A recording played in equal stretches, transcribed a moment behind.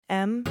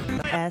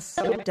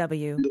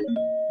MSW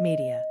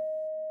Media.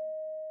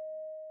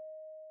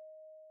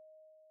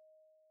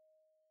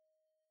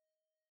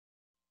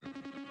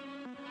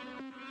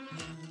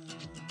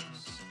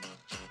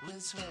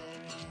 With swearing.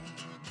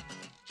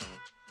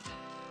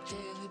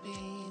 Daily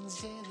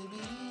beans, daily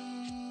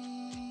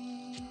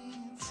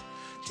beans.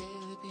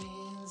 Daily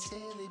beans,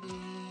 daily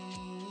beans.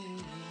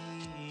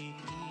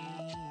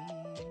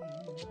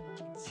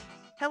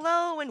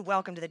 Hello and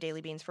welcome to the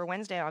Daily Beans for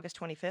Wednesday, August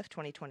 25th,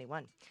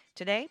 2021.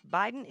 Today,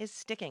 Biden is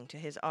sticking to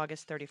his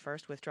August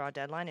 31st withdrawal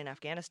deadline in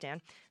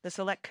Afghanistan. The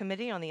Select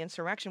Committee on the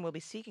Insurrection will be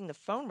seeking the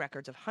phone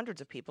records of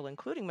hundreds of people,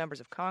 including members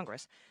of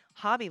Congress.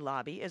 Hobby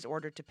Lobby is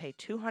ordered to pay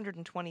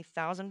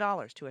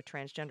 $220,000 to a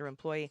transgender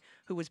employee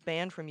who was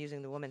banned from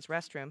using the women's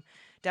restroom.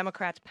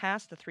 Democrats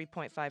passed the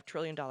 $3.5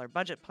 trillion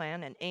budget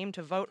plan and aim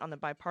to vote on the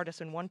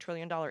bipartisan $1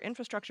 trillion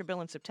infrastructure bill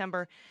in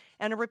September.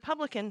 And a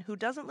Republican who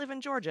doesn't live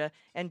in Georgia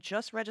and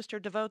just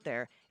registered to vote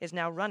there is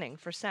now running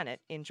for Senate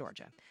in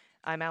Georgia.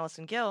 I'm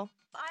Allison Gill.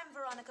 I'm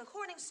Veronica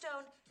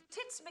Corningstone.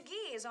 Tits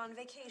McGee is on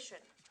vacation.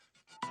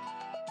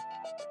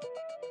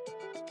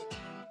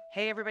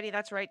 Hey, everybody,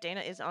 that's right.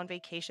 Dana is on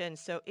vacation,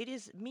 so it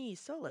is me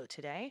solo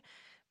today,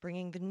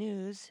 bringing the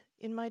news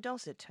in my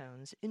dulcet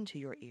tones into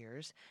your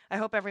ears. I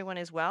hope everyone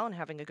is well and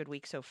having a good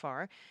week so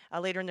far.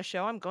 Later in the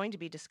show, I'm going to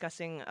be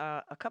discussing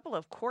a couple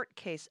of court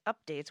case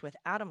updates with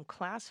Adam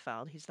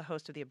Klasfeld. He's the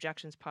host of the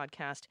Objections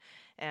podcast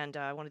and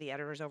one of the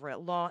editors over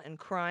at Law and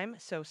Crime,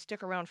 so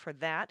stick around for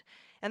that.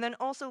 And then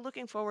also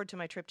looking forward to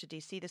my trip to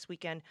D.C. this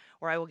weekend,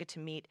 where I will get to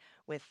meet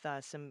with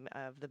some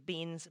of the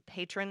Beans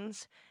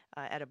patrons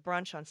at a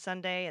brunch on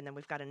Sunday, and then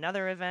we've got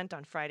another event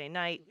on Friday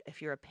night.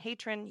 If you're a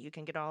patron, you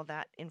can get all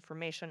that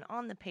information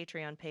on the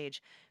Patreon page,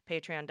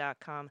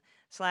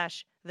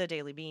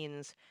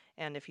 patreon.com/thedailybeans.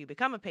 And if you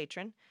become a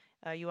patron,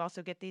 you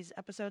also get these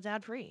episodes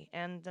ad-free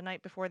and the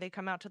night before they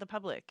come out to the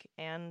public.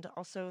 And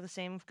also the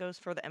same goes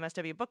for the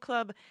MSW Book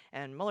Club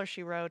and Mueller,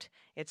 She Wrote.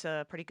 It's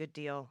a pretty good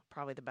deal,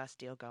 probably the best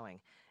deal going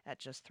at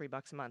just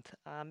 $3 a month.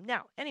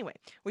 Now, anyway,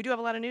 we do have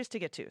a lot of news to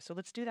get to, so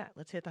let's do that.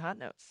 Let's hit the hot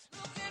notes.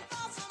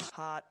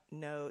 Hot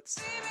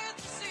notes.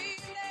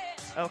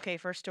 Okay,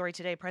 first story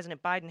today.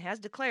 President Biden has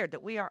declared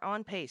that we are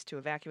on pace to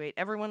evacuate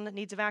everyone that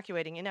needs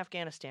evacuating in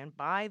Afghanistan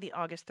by the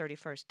August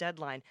 31st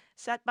deadline,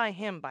 set by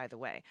him, by the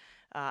way.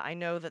 I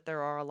know that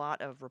there are a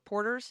lot of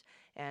reporters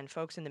and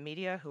folks in the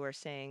media who are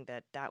saying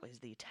that that was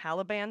the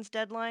Taliban's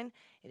deadline.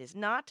 It is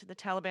not. The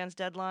Taliban's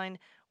deadline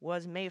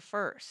was May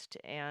 1st,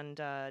 and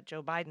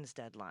Joe Biden's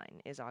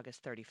deadline is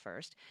August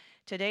 31st.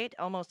 To date,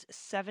 almost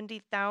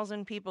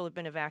 70,000 people have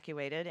been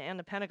evacuated, and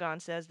the Pentagon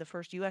says the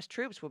first U.S.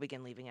 troops will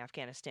begin leaving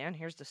Afghanistan.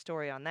 Here's the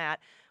story on that.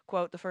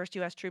 Quote, the first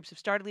U.S. troops have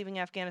started leaving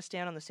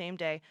Afghanistan on the same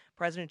day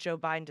President Joe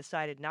Biden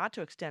decided not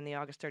to extend the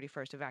August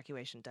 31st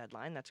evacuation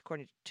deadline. That's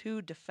according to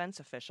two defense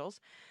officials.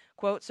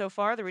 Quote, so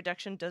far, the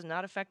reduction does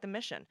not affect the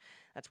mission.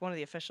 That's one of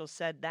the officials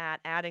said that,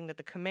 adding that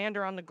the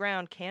commander on the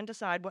ground can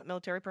decide what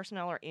military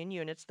personnel are in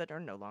units that are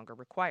no longer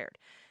required.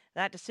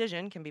 That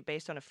decision can be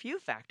based on a few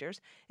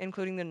factors,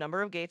 including the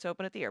number of gates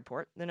open at the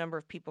airport, the number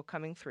of people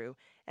coming through,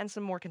 and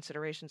some more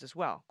considerations as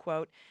well.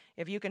 Quote,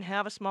 if you can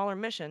have a smaller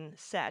mission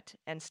set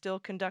and still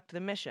conduct the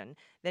mission,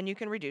 then you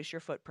can reduce your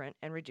footprint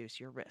and reduce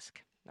your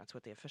risk. That's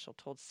what the official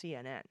told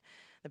CNN.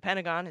 The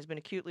Pentagon has been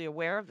acutely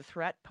aware of the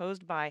threat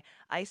posed by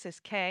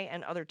ISIS-K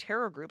and other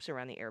terror groups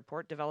around the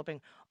airport, developing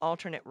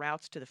alternate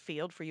routes to the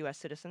field for U.S.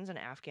 citizens and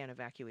Afghan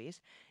evacuees.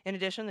 In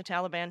addition, the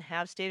Taliban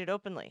have stated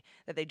openly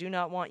that they do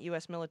not want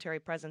U.S. military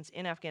presence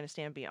in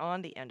Afghanistan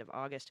beyond the end of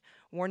August,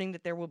 warning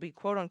that there will be,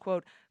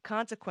 quote-unquote,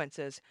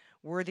 consequences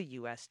were the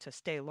U.S. to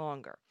stay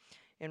longer.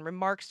 In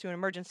remarks to an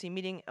emergency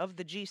meeting of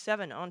the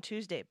G7 on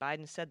Tuesday,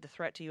 Biden said the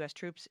threat to U.S.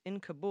 troops in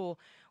Kabul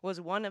was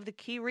one of the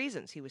key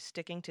reasons he was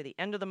sticking to the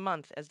end of the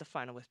month as the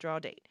final withdrawal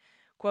date.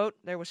 Quote,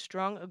 there was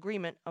strong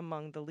agreement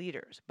among the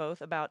leaders,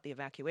 both about the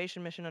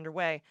evacuation mission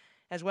underway,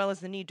 as well as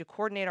the need to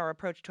coordinate our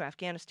approach to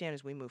Afghanistan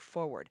as we move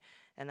forward.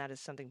 And that is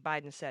something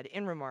Biden said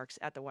in remarks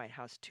at the White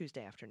House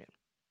Tuesday afternoon.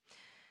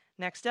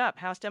 Next up,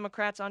 House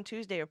Democrats on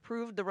Tuesday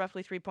approved the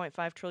roughly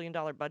 $3.5 trillion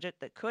budget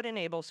that could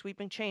enable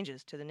sweeping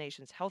changes to the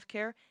nation's health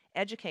care,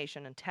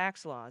 education, and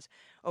tax laws,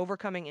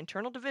 overcoming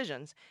internal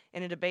divisions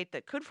in a debate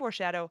that could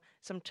foreshadow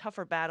some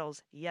tougher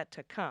battles yet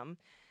to come.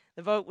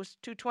 The vote was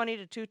 220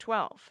 to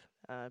 212,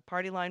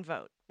 party line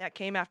vote. That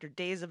came after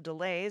days of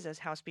delays as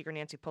House Speaker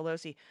Nancy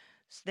Pelosi,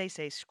 they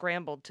say,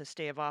 scrambled to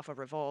stave off a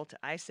revolt.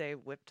 I say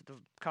whipped the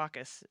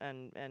caucus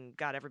and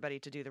got everybody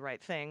to do the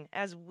right thing,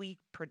 as we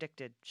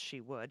predicted she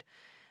would.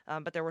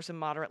 But there were some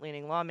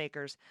moderate-leaning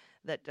lawmakers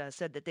that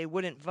said that they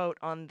wouldn't vote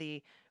on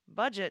the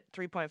budget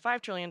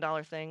 $3.5 trillion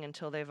thing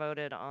until they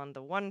voted on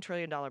the $1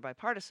 trillion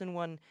bipartisan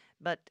one,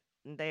 but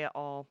they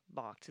all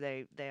balked.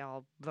 They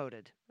all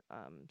voted.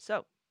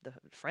 So the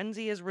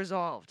frenzy is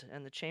resolved,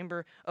 and the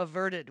chamber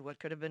averted what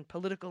could have been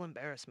political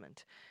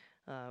embarrassment.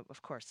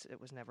 Of course, it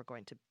was never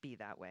going to be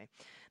that way.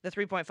 The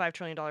 $3.5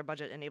 trillion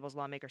budget enables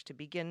lawmakers to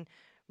begin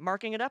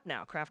marking it up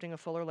now, crafting a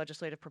fuller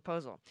legislative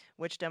proposal,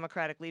 which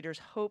Democratic leaders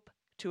hope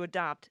to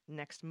adopt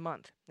next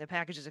month. The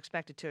package is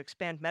expected to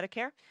expand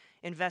Medicare,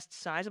 invest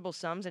sizable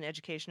sums in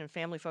education and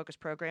family-focused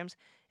programs,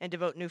 and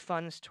devote new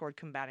funds toward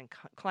combating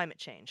climate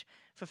change,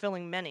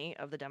 fulfilling many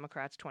of the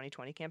Democrats'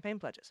 2020 campaign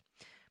pledges.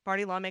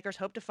 Party lawmakers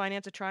hope to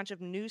finance a tranche of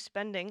new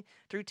spending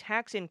through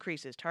tax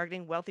increases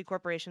targeting wealthy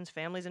corporations,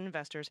 families, and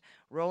investors,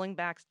 rolling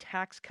back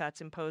tax cuts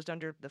imposed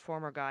under the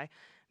former guy.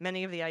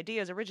 Many of the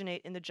ideas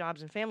originate in the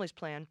Jobs and Families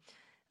Plan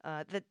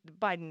that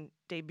Biden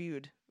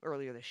debuted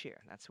earlier this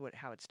year. That's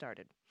how it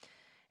started.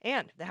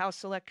 And the House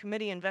Select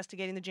Committee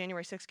investigating the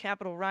January 6th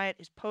Capitol riot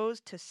is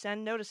posed to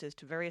send notices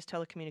to various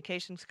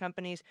telecommunications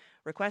companies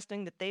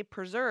requesting that they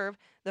preserve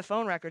the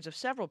phone records of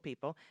several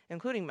people,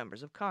 including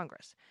members of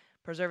Congress.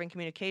 Preserving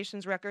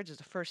communications records is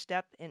the first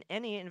step in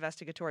any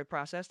investigatory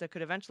process that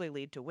could eventually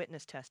lead to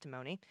witness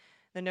testimony.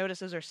 The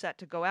notices are set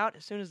to go out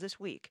as soon as this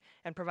week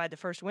and provide the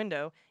first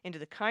window into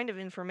the kind of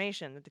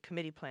information that the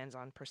committee plans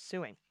on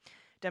pursuing.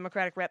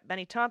 Democratic Rep.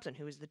 Benny Thompson,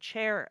 who is the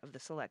chair of the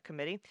Select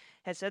Committee,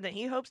 has said that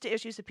he hopes to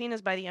issue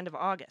subpoenas by the end of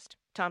August.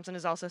 Thompson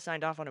has also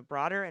signed off on a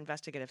broader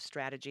investigative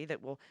strategy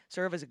that will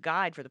serve as a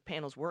guide for the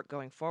panel's work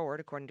going forward,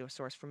 according to a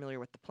source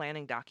familiar with the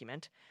planning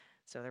document.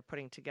 So they're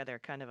putting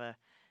together kind of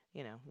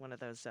one of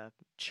those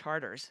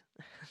charters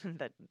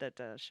that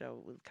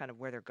show kind of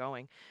where they're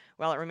going.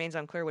 While it remains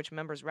unclear which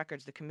members'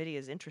 records the committee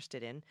is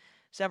interested in,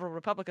 several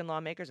Republican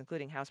lawmakers,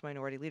 including House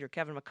Minority Leader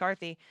Kevin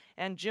McCarthy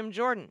and Jim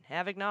Jordan,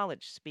 have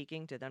acknowledged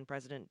speaking to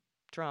then-President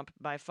Trump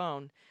by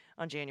phone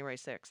on January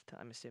 6th.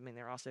 I'm assuming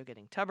they're also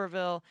getting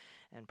Tuberville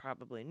and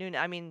probably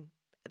Noonan. I mean,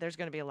 there's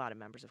going to be a lot of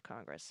members of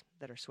Congress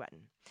that are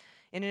sweating.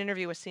 In an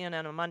interview with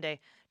CNN on Monday,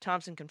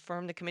 Thompson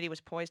confirmed the committee was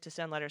poised to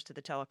send letters to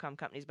the telecom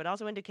companies, but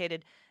also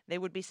indicated they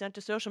would be sent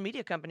to social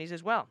media companies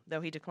as well,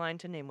 though he declined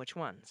to name which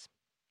ones.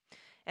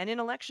 And in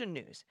election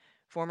news,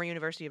 former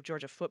University of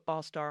Georgia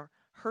football star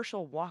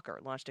Herschel Walker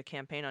launched a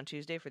campaign on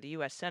Tuesday for the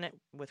U.S. Senate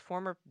with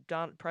former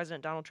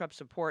President Donald Trump's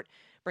support,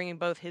 bringing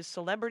both his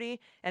celebrity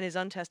and his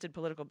untested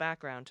political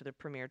background to the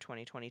premier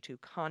 2022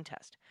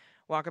 contest.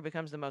 Walker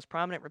becomes the most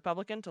prominent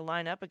Republican to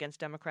line up against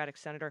Democratic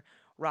Senator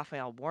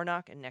Raphael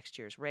Warnock in next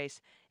year's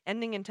race,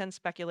 ending intense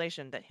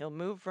speculation that he'll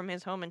move from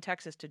his home in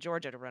Texas to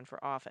Georgia to run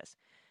for office.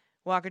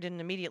 Walker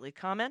didn't immediately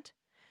comment,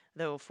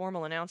 though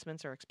formal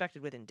announcements are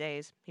expected within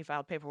days. He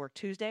filed paperwork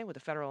Tuesday with the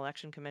Federal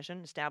Election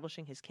Commission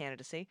establishing his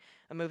candidacy,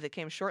 a move that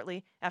came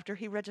shortly after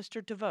he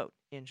registered to vote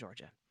in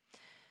Georgia.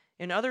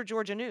 In other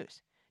Georgia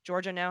news,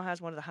 Georgia now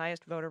has one of the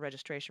highest voter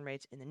registration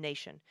rates in the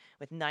nation,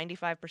 with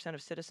 95%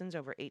 of citizens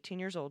over 18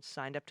 years old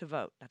signed up to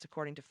vote. That's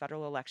according to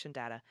federal election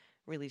data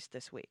released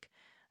this week.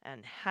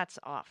 And hats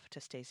off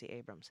to Stacey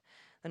Abrams.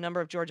 The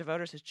number of Georgia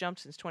voters has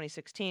jumped since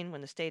 2016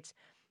 when the state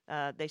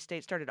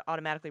started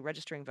automatically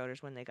registering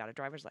voters when they got a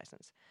driver's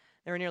license.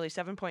 There are nearly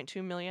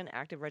 7.2 million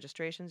active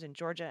registrations in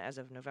Georgia as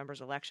of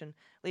November's election,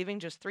 leaving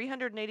just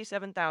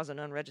 387,000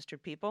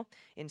 unregistered people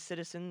in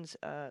citizens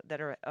that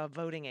are of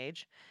voting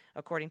age,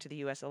 according to the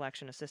U.S.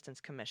 Election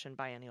Assistance Commission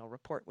biennial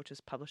report, which was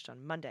published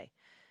on Monday.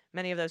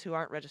 Many of those who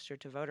aren't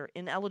registered to vote are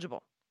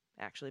ineligible,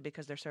 actually,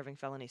 because they're serving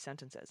felony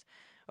sentences.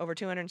 Over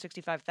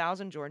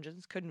 265,000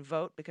 Georgians couldn't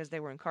vote because they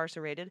were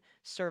incarcerated,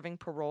 serving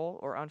parole,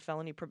 or on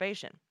felony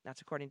probation.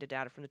 That's according to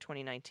data from the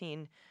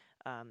 2019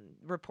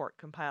 report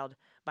compiled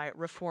by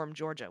Reform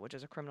Georgia, which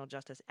is a criminal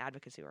justice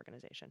advocacy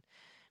organization.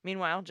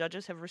 Meanwhile,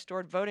 judges have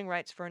restored voting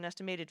rights for an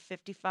estimated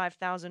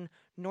 55,000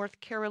 North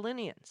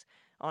Carolinians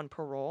on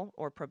parole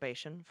or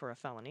probation for a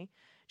felony.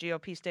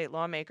 GOP state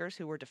lawmakers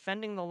who were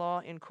defending the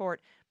law in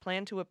court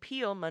plan to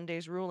appeal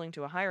Monday's ruling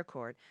to a higher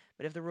court,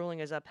 but if the ruling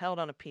is upheld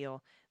on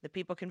appeal, the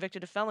people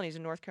convicted of felonies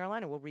in North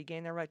Carolina will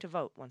regain their right to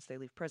vote once they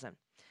leave prison.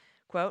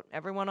 Quote,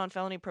 everyone on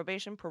felony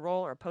probation,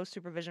 parole, or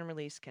post-supervision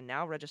release can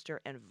now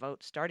register and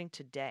vote starting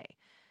today,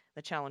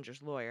 the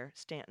challenger's lawyer,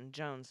 Stanton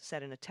Jones,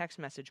 said in a text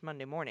message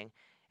Monday morning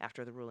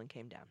after the ruling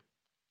came down.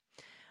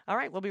 All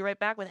right, we'll be right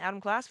back with Adam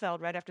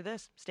Klasfeld right after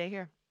this. Stay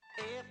here.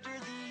 After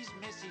these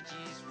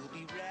messages, we'll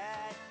be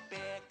right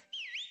back.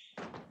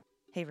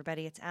 Hey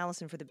everybody, it's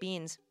Allison for The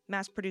Beans.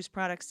 Mass-produced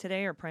products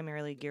today are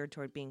primarily geared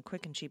toward being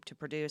quick and cheap to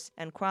produce,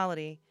 and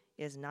quality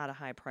is not a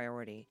high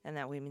priority, and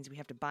that means we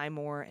have to buy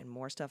more, and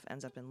more stuff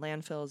ends up in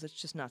landfills. It's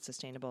just not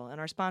sustainable.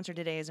 And our sponsor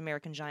today is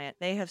American Giant.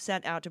 They have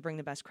set out to bring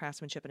the best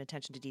craftsmanship and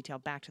attention to detail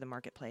back to the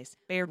marketplace.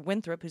 Bayard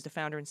Winthrop, who's the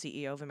founder and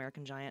CEO of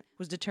American Giant,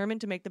 was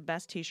determined to make the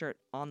best t-shirt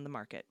on the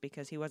market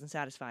because he wasn't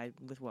satisfied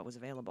with what was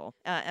available.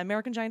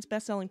 American Giant's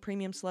best-selling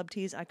premium slub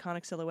tees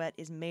iconic silhouette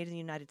is made in the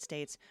United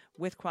States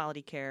with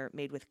quality care,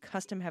 made with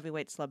custom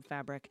heavyweight slub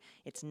fabric.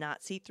 It's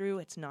not see-through,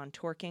 it's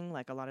non-torquing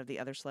like a lot of the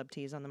other slub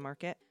tees on the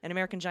market. And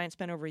American Giant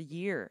spent over a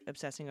year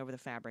obsessing over the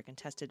fabric and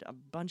tested a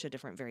bunch of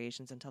different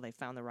variations until they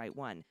found the right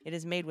one. It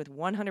is made with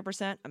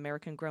 100%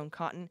 American-grown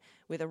cotton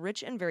with a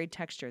rich and varied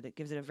texture that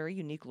gives it a very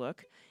unique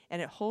look,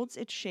 and it holds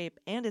its shape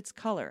and its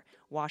color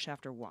wash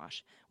after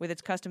wash. With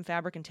its custom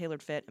fabric and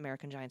tailored fit,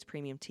 American Giant's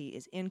premium tee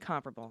is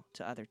incomparable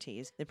to other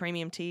tees. The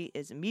premium tee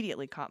is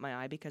immediately caught my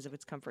eye because of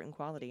its comfort and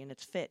quality and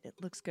its fit.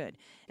 It looks good,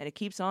 and it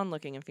keeps on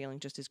looking and feeling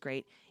just as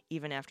great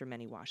even after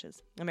many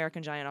washes.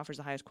 American Giant offers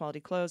the highest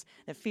quality clothes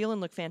that feel and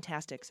look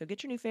fantastic, so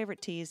get your new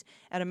favorite tees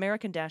messages at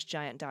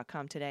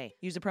american-giant.com today.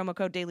 Use the promo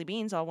code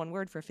DailyBeans, all one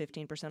word, for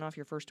 15% off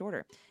your first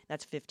order.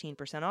 That's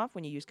 15% off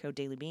when you use code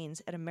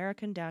DailyBeans at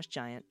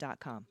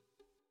american-giant.com.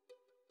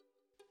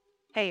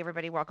 Hey,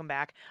 everybody, welcome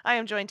back. I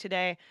am joined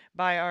today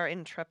by our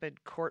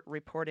intrepid court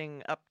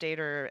reporting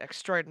updater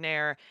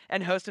extraordinaire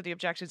and host of the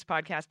Objections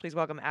podcast. Please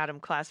welcome Adam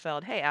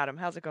Klasfeld. Hey, Adam,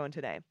 how's it going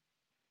today?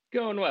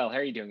 Going well. How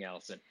are you doing,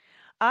 Allison?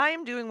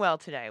 I'm doing well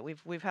today.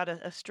 We've had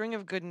a string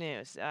of good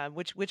news,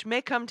 which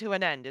may come to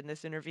an end in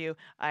this interview.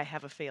 I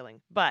have a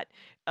feeling, but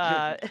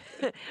I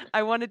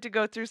wanted to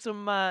go through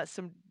some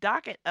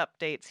docket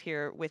updates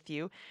here with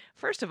you.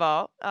 First of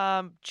all,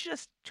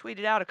 just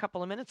tweeted out a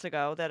couple of minutes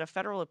ago that a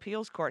federal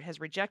appeals court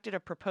has rejected a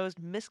proposed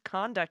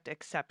misconduct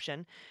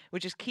exception,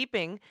 which is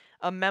keeping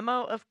a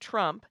memo of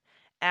Trump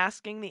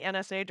asking the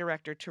NSA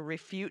director to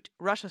refute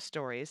Russia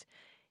stories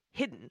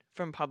hidden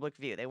from public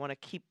view. They want to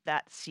keep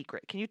that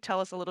secret. Can you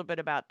tell us a little bit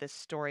about this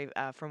story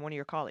from one of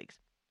your colleagues?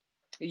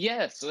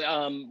 Yes,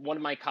 one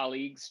of my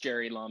colleagues,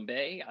 Jerry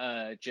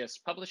Lambe,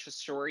 just published a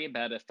story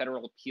about a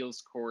federal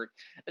appeals court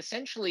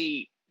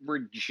essentially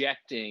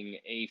rejecting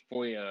a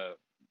FOIA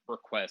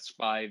request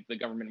by the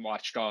government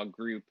watchdog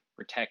group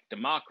Protect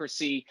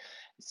Democracy,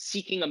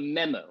 seeking a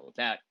memo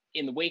that,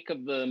 in the wake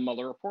of the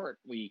Mueller report,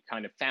 we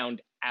kind of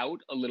found out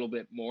a little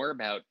bit more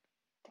about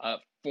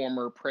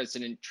former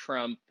President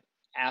Trump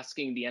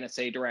asking the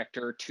NSA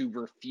director to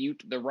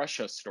refute the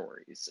Russia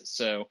stories.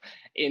 So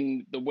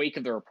in the wake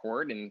of the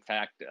report, in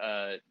fact,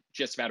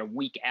 just about a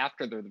week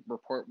after the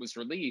report was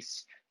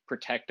released,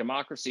 Protect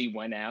Democracy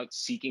went out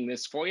seeking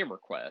this FOIA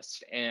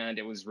request, and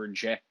it was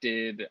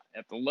rejected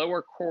at the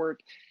lower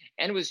court,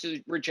 and it was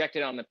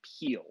rejected on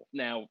appeal.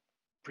 Now,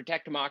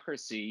 Protect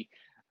Democracy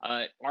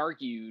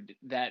argued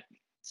that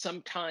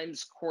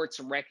sometimes courts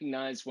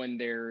recognize when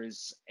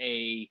there's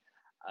a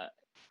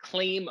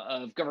claim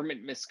of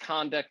government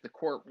misconduct, the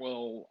court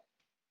will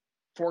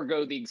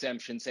forego the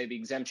exemption, say the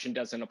exemption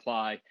doesn't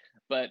apply.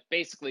 But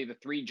basically, the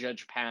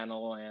three-judge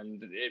panel,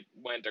 and it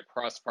went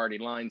across party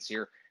lines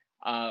here,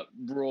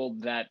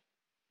 ruled that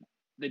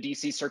the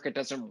DC Circuit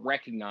doesn't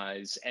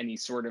recognize any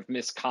sort of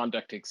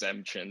misconduct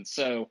exemption.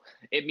 So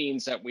it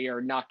means that we are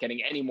not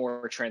getting any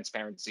more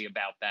transparency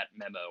about that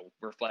memo,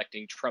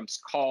 reflecting Trump's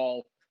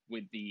call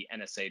with the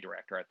NSA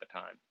director at the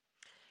time.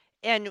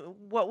 And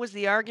what was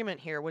the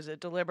argument here? Was it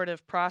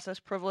deliberative process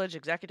privilege,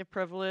 executive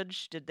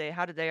privilege?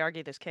 How did they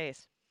argue this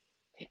case?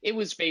 It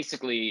was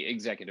basically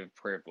executive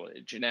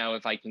privilege. Now,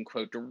 if I can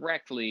quote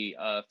directly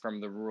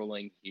from the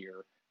ruling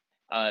here,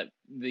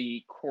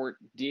 the court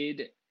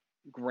did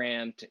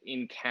grant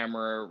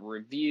in-camera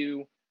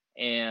review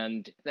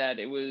and that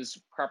it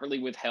was properly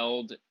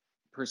withheld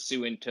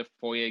pursuant to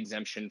FOIA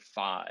Exemption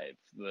 5,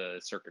 the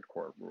circuit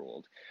court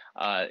ruled.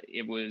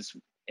 It was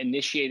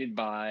initiated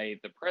by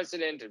the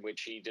president, in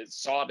which he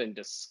sought and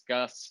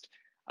discussed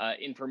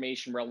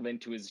information relevant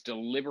to his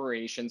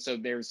deliberation. So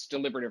there's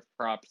deliberative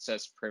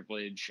process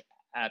privilege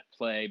at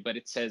play, but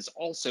it says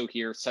also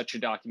here such a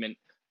document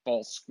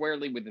falls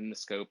squarely within the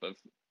scope of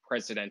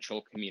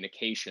presidential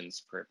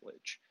communications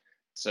privilege.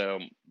 So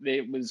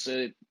it was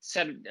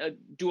set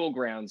dual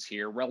grounds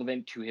here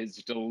relevant to his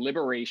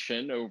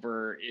deliberation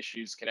over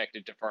issues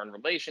connected to foreign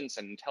relations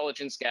and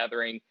intelligence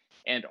gathering,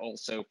 and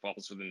also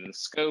falls within the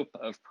scope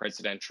of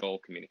presidential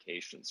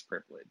communications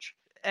privilege.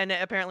 And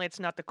apparently it's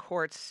not the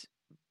court's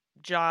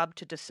job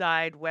to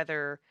decide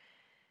whether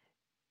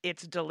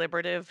it's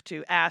deliberative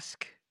to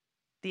ask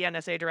the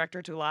NSA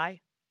director to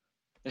lie.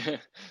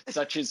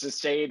 Such is the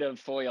state of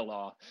FOIA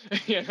law.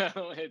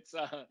 It's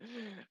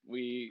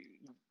we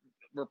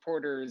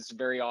reporters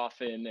very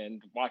often,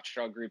 and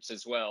watchdog groups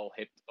as well,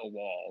 hit a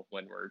wall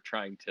when we're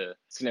trying to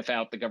sniff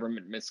out the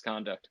government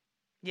misconduct.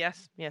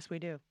 Yes, we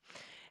do.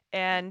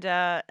 And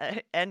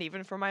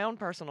even for my own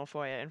personal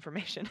FOIA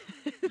information,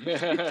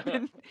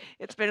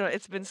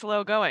 it's been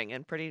slow going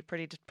and pretty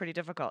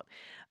difficult.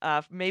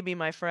 Maybe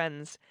my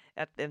friends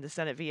in the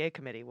Senate VA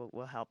committee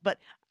will help, but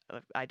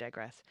I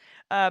digress.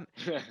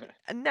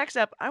 Next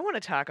up, I want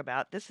to talk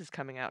about, this is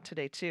coming out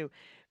today too,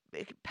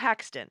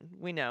 Paxton.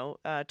 We know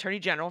Attorney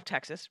General of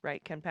Texas,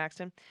 right? Ken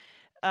Paxton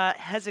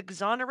has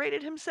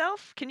exonerated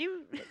himself. Can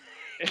you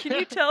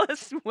tell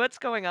us what's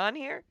going on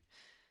here?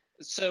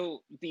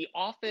 So the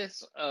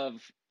Office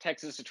of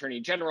Texas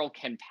Attorney General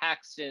Ken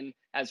Paxton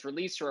has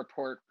released a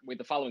report with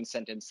the following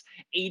sentence: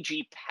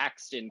 AG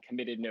Paxton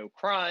committed no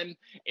crime.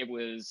 It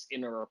was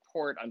in a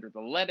report under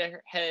the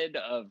letterhead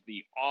of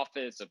the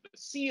office of the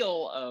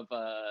seal of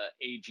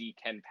AG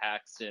Ken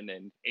Paxton,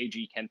 and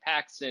AG Ken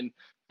Paxton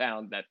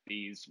found that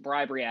these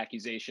bribery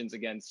accusations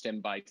against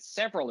him by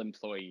several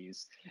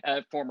employees,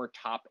 former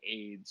top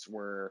aides,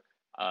 were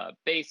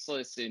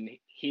baseless in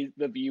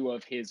the view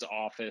of his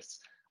office.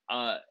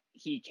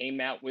 He came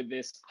out with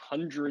this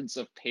hundreds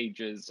of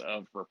pages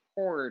of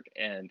report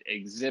and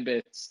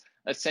exhibits,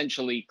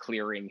 essentially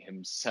clearing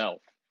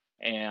himself.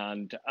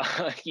 And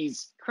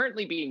he's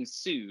currently being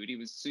sued. He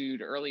was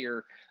sued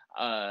earlier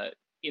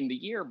in the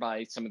year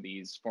by some of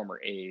these former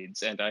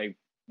aides, and I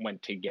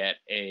went to get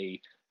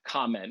a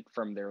comment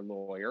from their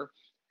lawyer.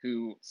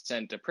 who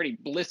sent a pretty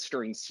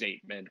blistering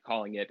statement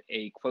calling it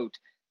a, quote,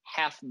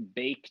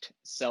 half-baked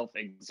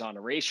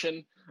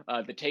self-exoneration.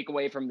 The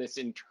takeaway from this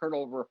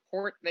internal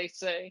report, they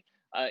say,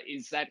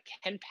 is that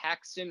Ken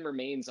Paxton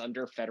remains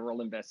under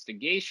federal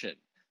investigation.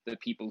 The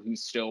people who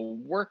still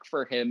work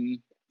for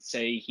him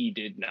say he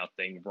did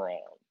nothing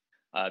wrong.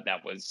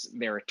 That was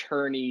their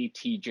attorney,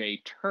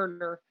 T.J.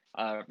 Turner,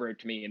 wrote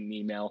to me in an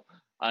email.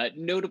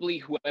 Notably,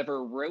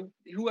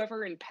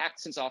 whoever in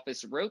Paxton's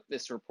office wrote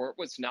this report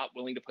was not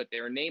willing to put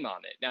their name on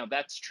it. Now,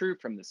 that's true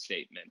from the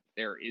statement.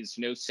 There is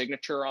no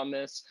signature on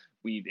this.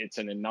 It's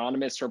an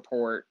anonymous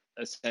report,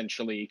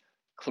 essentially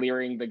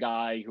clearing the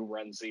guy who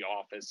runs the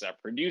office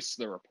that produced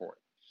the report.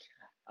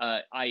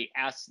 I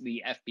asked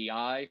the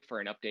FBI for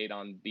an update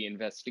on the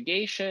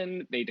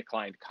investigation. They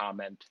declined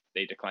comment.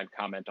 They declined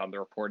comment on the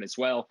report as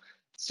well.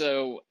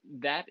 So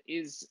that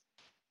is,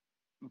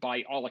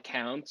 by all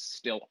accounts,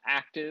 still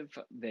active.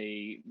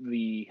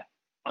 The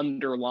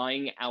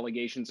underlying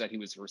allegations that he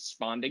was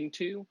responding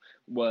to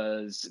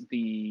was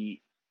the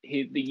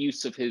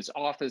use of his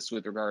office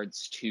with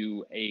regards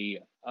to a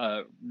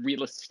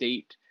real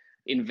estate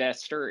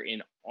investor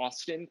in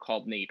Austin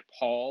called Nate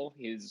Paul.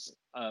 His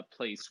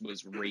place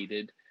was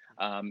raided.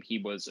 He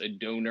was a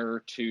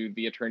donor to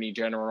the Attorney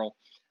General,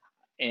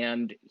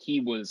 and he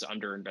was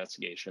under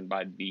investigation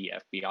by the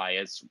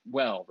FBI as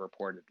well,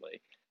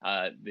 reportedly.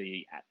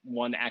 The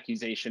one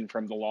accusation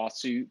from the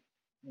lawsuit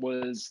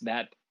was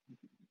that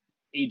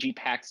A.G.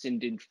 Paxton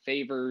did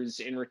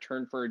favors in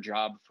return for a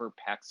job for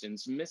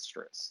Paxton's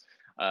mistress,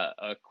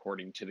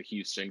 according to the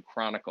Houston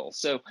Chronicle.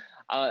 So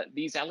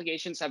these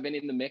allegations have been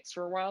in the mix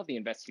for a while. The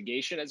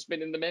investigation has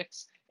been in the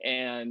mix,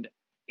 and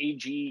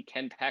A.G.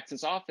 Ken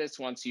Paxton's office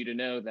wants you to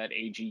know that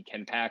A.G.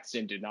 Ken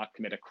Paxton did not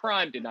commit a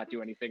crime, did not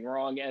do anything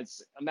wrong.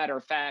 As a matter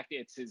of fact,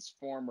 it's his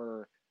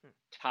former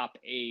top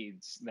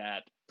aides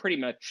that pretty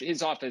much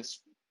his office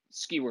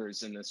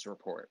skewers in this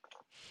report.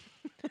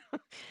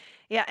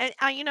 Yeah, and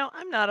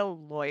I'm not a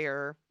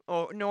lawyer,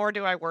 nor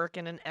do I work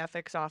in an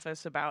ethics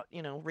office about,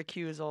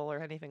 recusal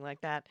or anything like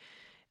that.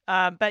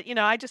 But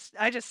I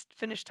just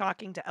finished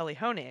talking to Ellie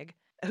Honig,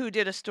 who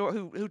did a story,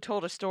 who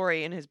told a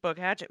story in his book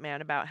Hatchet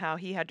Man about how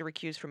he had to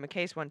recuse from a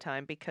case one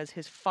time because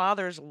his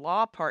father's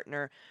law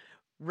partner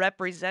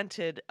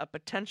represented a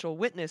potential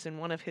witness in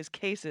one of his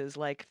cases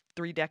like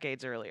 3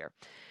 decades earlier.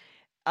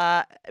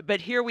 But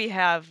here we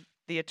have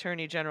the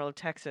Attorney General of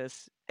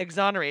Texas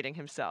exonerating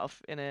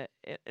himself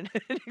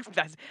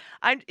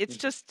it's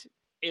just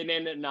in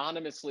an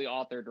anonymously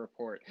authored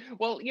report.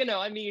 Well,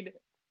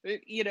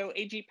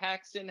 A.G.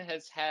 Paxton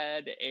has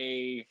had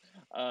a,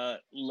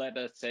 let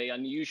us say,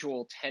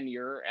 unusual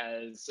tenure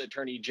as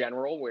Attorney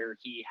General, where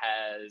he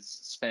has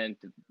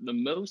spent the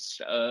most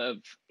of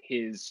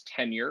his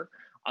tenure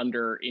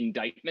under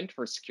indictment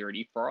for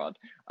security fraud.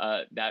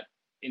 That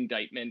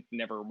indictment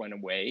never went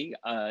away.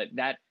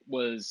 That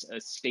was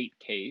a state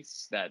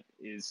case that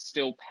is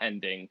still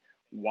pending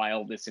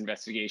while this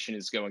investigation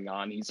is going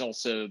on. He's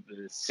also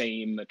the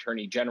same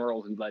Attorney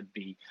General who led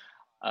the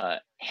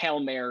Hail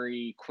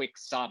Mary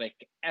quixotic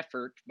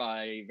effort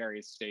by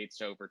various states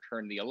to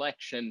overturn the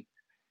election.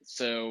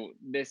 So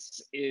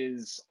this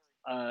is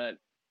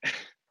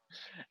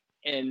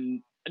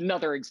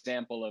another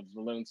example of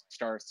the Lone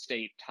Star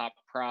State top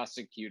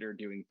prosecutor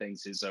doing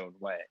things his own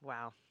way.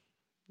 Wow.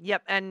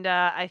 Yep, and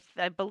I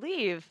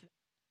believe,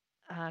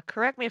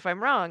 correct me if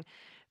I'm wrong,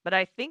 but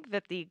I think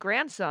that the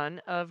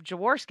grandson of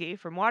Jaworski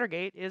from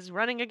Watergate is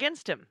running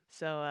against him.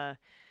 So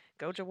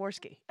go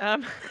Jaworski.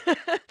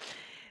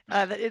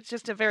 It's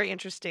just a very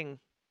interesting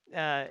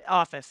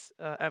office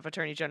of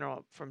Attorney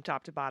General from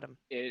top to bottom.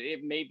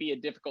 It may be a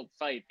difficult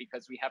fight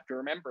because we have to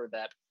remember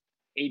that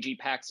A.G.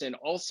 Paxton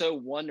also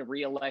won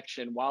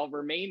re-election while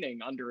remaining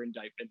under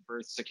indictment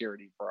for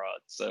security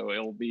fraud. So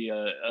it'll be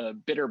a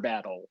bitter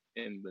battle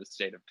in the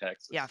state of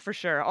Texas. Yeah, for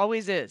sure.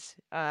 Always is.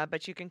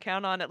 But you can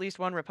count on at least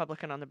one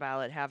Republican on the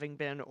ballot having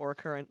been or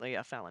currently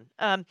a felon.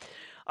 All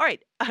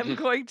right. I'm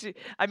going to,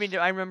 I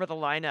remember the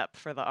lineup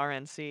for the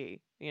RNC,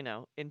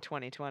 in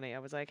 2020. I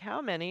was like,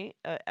 how many,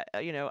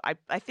 I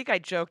think I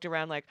joked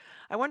around like,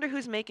 I wonder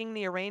who's making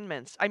the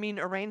arrangements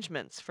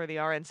for the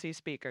RNC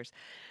speakers.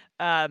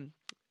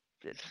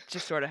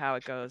 Just sort of how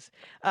it goes.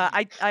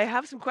 I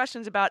have some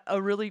questions about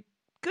a really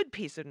good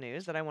piece of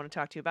news that I want to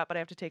talk to you about, but I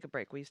have to take a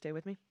break. Will you stay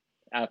with me?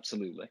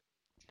 Absolutely.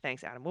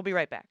 Thanks, Adam. We'll be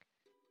right back.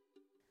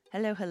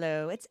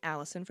 Hello, it's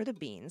Allison for the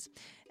Beans.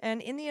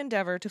 And in the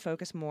endeavor to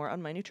focus more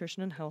on my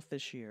nutrition and health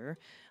this year,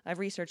 I've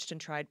researched and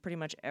tried pretty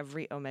much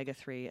every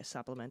omega-3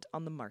 supplement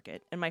on the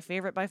market, and my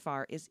favorite by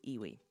far is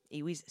Iwi.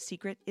 Iwi's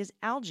secret is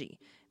algae,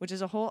 which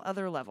is a whole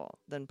other level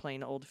than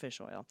plain old fish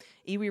oil.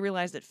 Iwi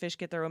realized that fish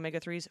get their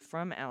omega-3s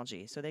from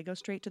algae, so they go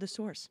straight to the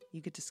source. You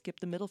get to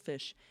skip the middle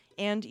fish,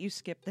 and you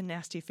skip the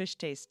nasty fish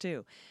taste,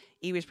 too.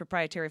 Iwi's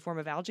proprietary form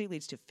of algae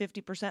leads to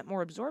 50%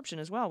 more absorption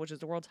as well, which is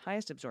the world's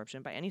highest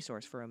absorption by any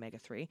source for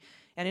omega-3.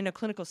 And in a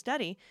clinical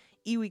study,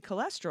 Iwi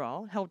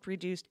cholesterol helped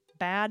reduce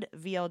bad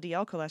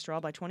VLDL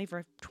cholesterol by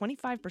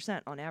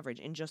 25% on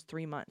average in just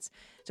 3 months.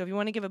 So if you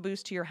want to give a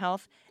boost to your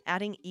health,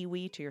 adding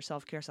EWE to your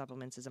self-care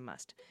supplements is a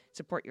must.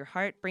 Support your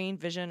heart, brain,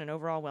 vision, and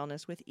overall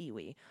wellness with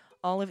EWE.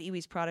 All of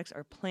EWE's products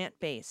are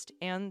plant-based,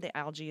 and the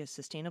algae is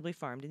sustainably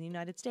farmed in the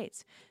United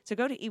States. So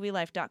go to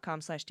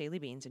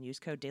ewelife.com/dailybeans and use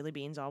code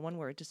dailybeans, all one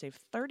word, to save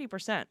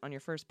 30% on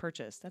your first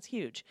purchase. That's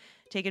huge.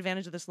 Take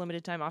advantage of this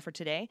limited time offer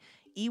today.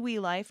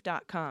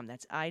 ewelife.com.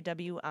 That's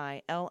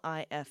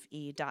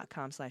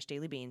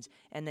IWILIFE.com/dailybeans,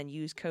 and then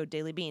use code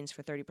dailybeans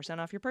for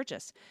 30% off your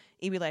purchase.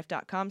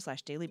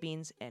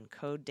 ewelife.com/dailybeans and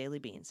code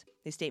dailybeans.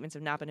 These statements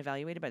have not been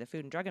evaluated by the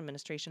Food and Drug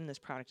Administration. This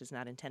product is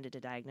not intended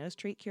to diagnose,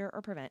 treat, cure,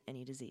 or prevent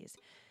any disease.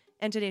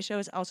 And today's show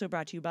is also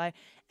brought to you by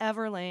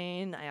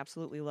Everlane. I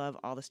absolutely love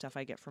all the stuff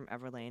I get from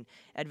Everlane.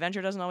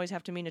 Adventure doesn't always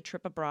have to mean a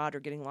trip abroad or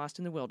getting lost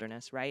in the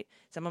wilderness, right?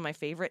 Some of my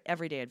favorite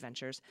everyday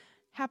adventures: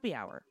 happy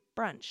hour,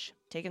 brunch,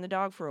 taking the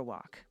dog for a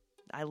walk.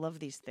 I love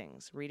these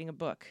things. Reading a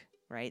book,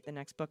 right? The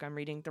next book I'm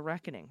reading, The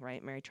Reckoning,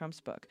 right? Mary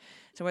Trump's book.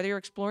 So whether you're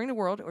exploring the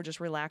world or just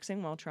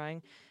relaxing while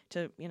trying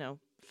to,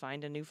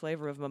 find a new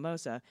flavor of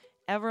mimosa,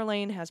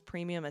 Everlane has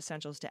premium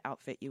essentials to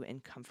outfit you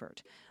in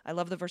comfort. I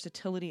love the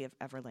versatility of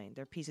Everlane.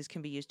 Their pieces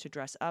can be used to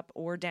dress up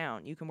or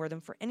down. You can wear them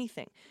for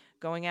anything,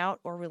 going out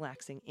or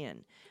relaxing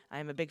in. I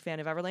am a big fan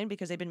of Everlane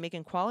because they've been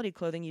making quality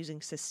clothing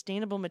using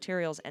sustainable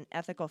materials and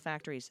ethical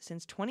factories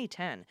since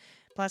 2010.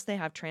 Plus, they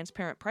have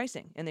transparent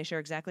pricing, and they share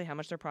exactly how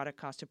much their product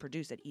costs to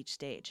produce at each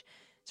stage.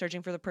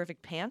 Searching for the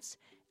perfect pants?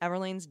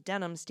 Everlane's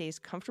denim stays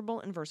comfortable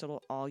and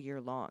versatile all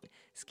year long.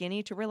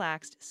 Skinny to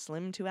relaxed,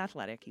 slim to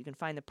athletic, you can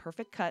find the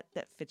perfect cut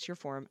that fits your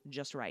form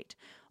just right.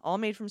 All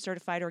made from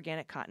certified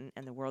organic cotton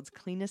and the world's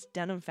cleanest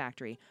denim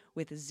factory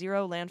with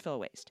zero landfill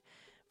waste.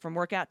 From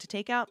workout to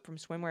takeout, from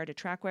swimwear to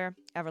trackwear,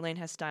 Everlane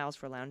has styles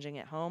for lounging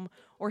at home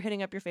or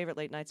hitting up your favorite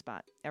late night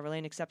spot.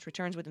 Everlane accepts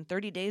returns within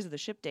 30 days of the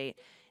ship date,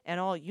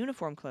 and all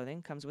uniform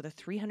clothing comes with a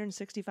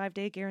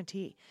 365-day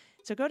guarantee.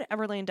 So go to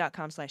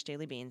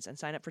everlane.com/dailybeans and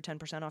sign up for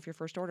 10% off your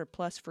first order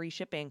plus free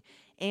shipping,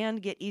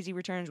 and get easy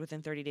returns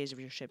within 30 days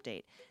of your ship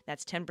date.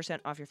 That's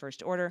 10% off your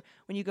first order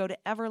when you go to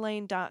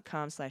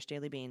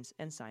everlane.com/dailybeans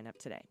and sign up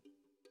today.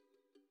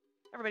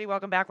 Everybody,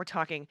 welcome back. We're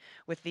talking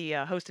with the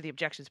host of the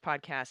Objections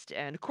podcast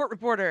and court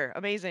reporter,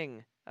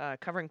 amazing,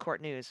 covering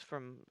court news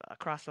from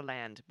across the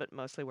land, but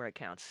mostly where it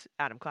counts,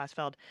 Adam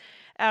Klasfeld.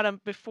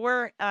 Adam,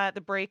 before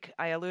the break,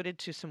 I alluded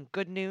to some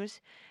good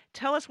news.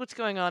 Tell us what's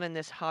going on in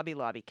this Hobby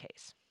Lobby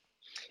case.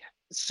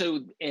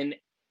 So an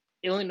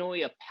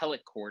Illinois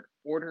appellate court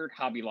ordered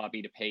Hobby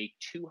Lobby to pay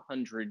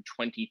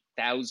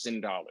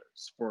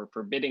 $220,000 for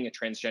forbidding a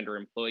transgender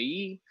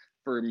employee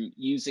from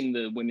using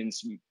the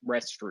women's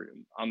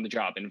restroom on the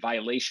job in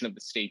violation of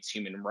the state's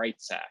Human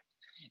Rights Act.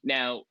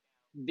 Now,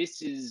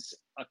 this is,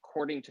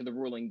 according to the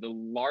ruling, the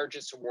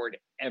largest award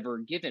ever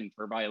given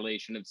for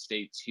violation of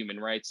state's human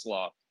rights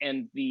law.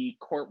 And the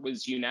court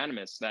was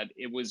unanimous that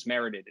it was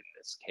merited in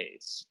this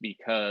case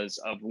because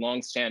of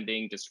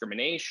longstanding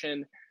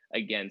discrimination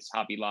against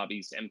Hobby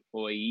Lobby's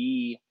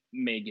employee,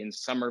 Megan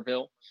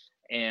Somerville.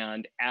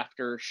 And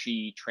after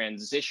she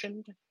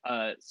transitioned,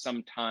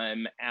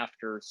 sometime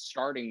after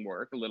starting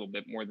work, a little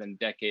bit more than a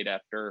decade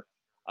after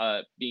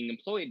being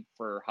employed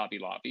for Hobby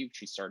Lobby,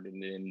 she started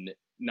in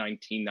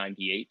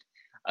 1998,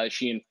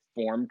 she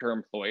informed her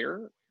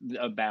employer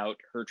about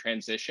her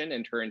transition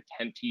and her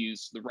intent to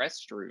use the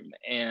restroom.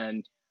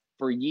 And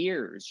for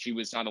years, she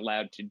was not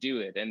allowed to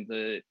do it. And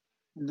the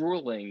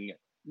ruling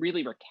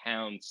really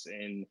recounts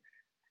in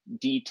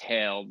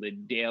detail the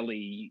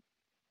daily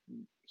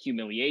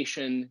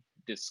humiliation,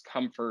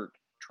 discomfort,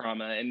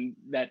 trauma, and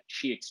that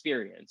she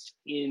experienced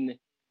in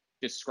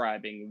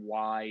describing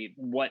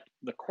what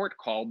the court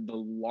called the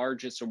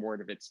largest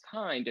award of its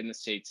kind in the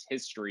state's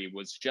history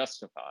was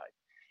justified.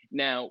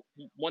 Now,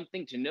 one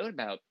thing to note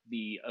about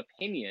the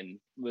opinion,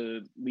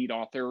 the lead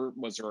author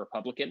was a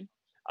Republican.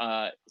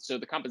 So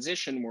the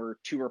composition were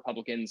two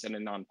Republicans and a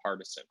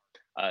nonpartisan.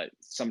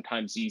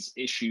 Sometimes these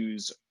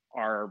issues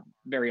are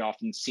very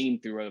often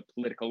seen through a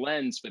political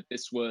lens, but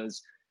this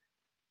was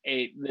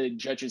the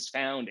judges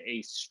found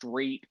a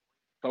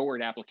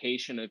straightforward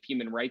application of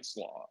human rights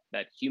law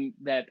that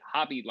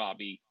Hobby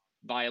Lobby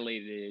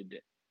violated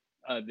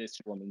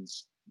this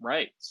woman's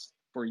rights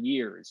for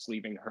years,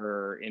 leaving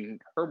her, in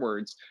her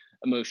words,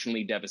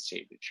 emotionally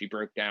devastated. She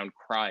broke down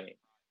crying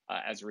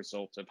as a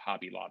result of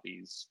Hobby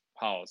Lobby's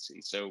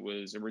policy. So it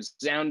was a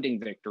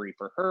resounding victory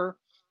for her.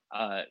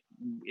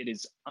 It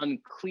is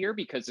unclear,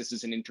 because this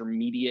is an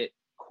intermediate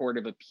court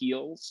of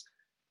appeals,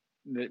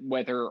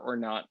 whether or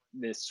not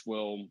this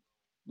will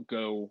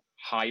go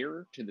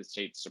higher to the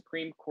state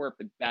Supreme Court.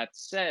 But that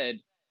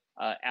said,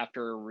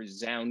 after a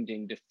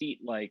resounding defeat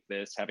like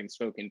this, having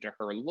spoken to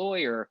her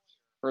lawyer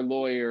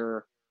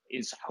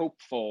is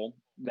hopeful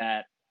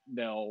that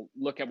they'll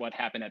look at what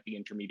happened at the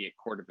Intermediate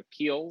Court of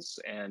Appeals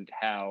and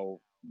how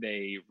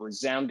they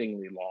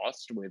resoundingly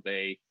lost with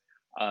a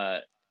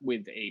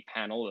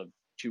panel of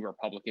two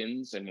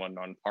Republicans and one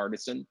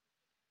nonpartisan,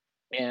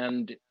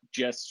 and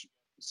just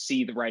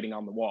see the writing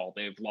on the wall.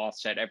 They've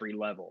lost at every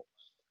level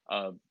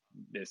of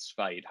this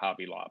fight,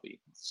 Hobby Lobby.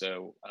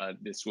 So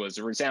this was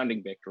a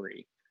resounding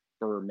victory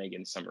for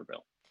Megan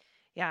Somerville.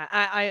 Yeah,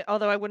 I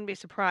although I wouldn't be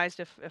surprised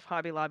if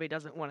Hobby Lobby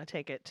doesn't want to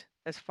take it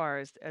as far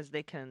as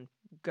they can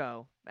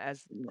go,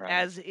 Right.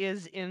 as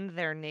is in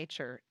their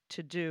nature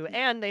to do,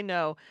 and they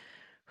know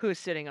who's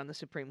sitting on the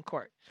Supreme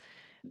Court.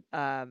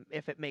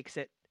 If it makes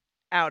it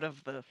out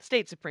of the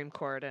state Supreme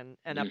Court and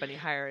up any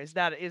higher,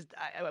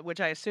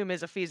 which I assume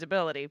is a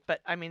feasibility.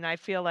 But I mean, I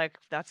feel like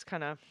that's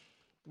kind of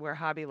where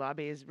Hobby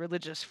Lobby's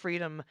religious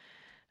freedom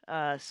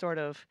sort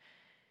of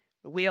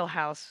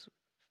wheelhouse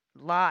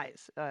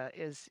lies,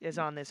 is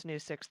on this new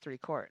 6-3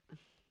 court.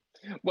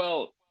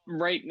 Well,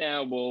 right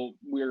now,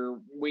 we're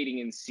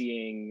waiting and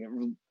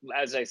seeing.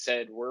 As I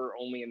said, we're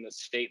only in the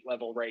state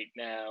level right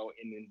now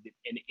in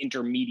an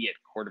intermediate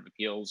court of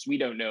appeals. We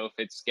don't know if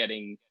it's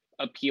getting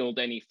appealed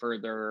any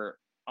further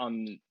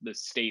on the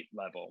state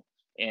level.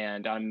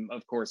 And I'm,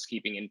 of course,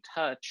 keeping in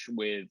touch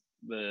with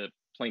the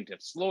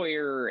plaintiff's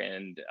lawyer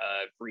and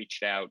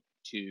reached out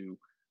to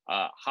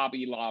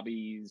Hobby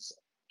Lobby's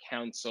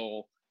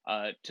counsel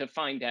to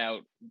find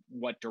out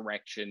what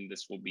direction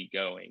this will be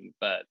going.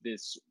 But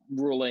this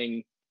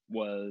ruling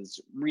was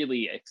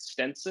really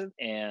extensive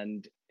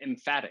and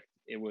emphatic.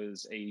 It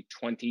was a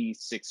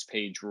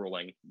 26-page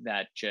ruling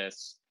that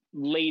just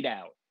laid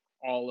out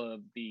all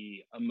of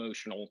the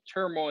emotional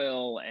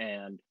turmoil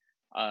and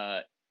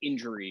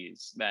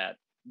injuries that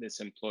this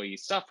employee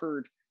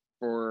suffered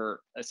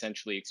for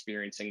essentially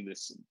experiencing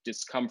this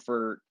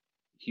discomfort,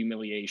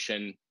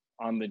 humiliation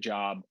on the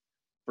job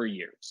for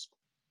years.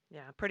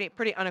 Yeah,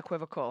 pretty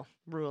unequivocal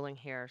ruling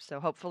here. So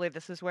hopefully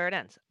this is where it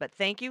ends. But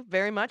thank you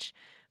very much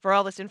for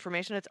all this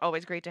information. It's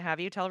always great to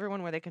have you. Tell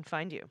everyone where they can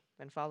find you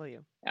and follow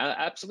you.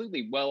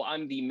 Absolutely. Well,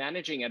 I'm the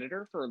managing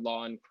editor for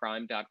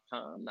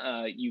lawandcrime.com.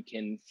 You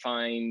can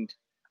find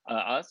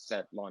us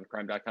at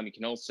lawandcrime.com. You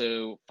can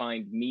also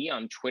find me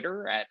on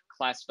Twitter at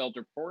Klasfeld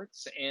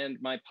Reports, and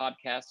my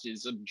podcast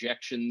is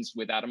Objections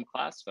with Adam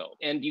Klasfeld.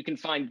 And you can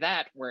find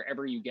that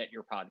wherever you get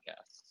your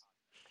podcasts.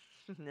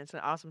 It's an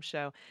awesome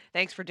show.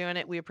 Thanks for doing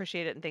it. We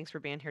appreciate it, and thanks for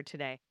being here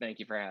today. Thank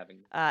you for having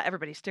me.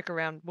 Everybody, stick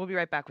around. We'll be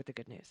right back with the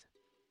good news.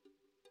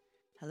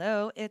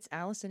 Hello, it's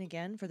Allison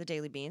again for the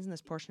Daily Beans, and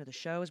this portion of the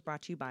show is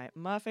brought to you by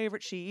my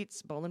favorite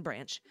sheets, Boll and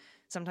Branch.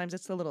 Sometimes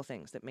it's the little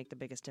things that make the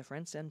biggest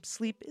difference, and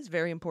sleep is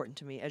very important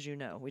to me, as you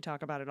know. We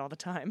talk about it all the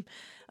time.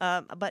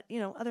 But,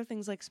 other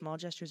things like small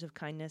gestures of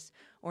kindness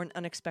or an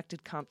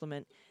unexpected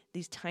compliment,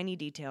 these tiny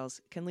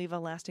details can leave a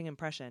lasting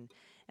impression.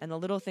 And the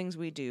little things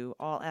we do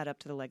all add up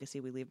to the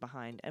legacy we leave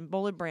behind. And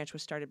Boll and Branch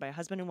was started by a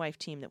husband and wife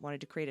team that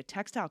wanted to create a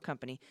textile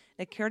company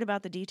that cared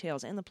about the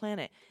details and the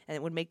planet, and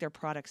it would make their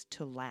products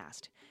to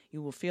last.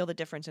 You will feel the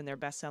difference in their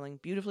best-selling,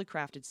 beautifully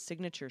crafted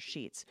signature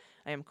sheets.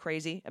 I am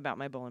crazy about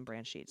my Boll and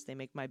Branch sheets. They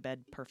make my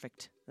bed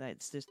perfect.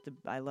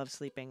 I love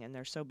sleeping, and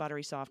they're so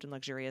buttery soft and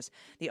luxurious.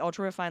 The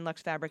ultra-refined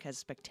luxe fabric has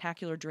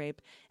spectacular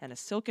drape and a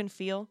silken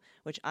feel,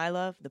 which I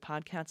love. The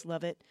podcasts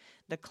love it.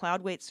 The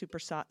cloud weight super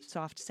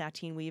soft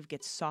sateen weave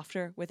gets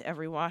softer with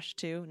every wash,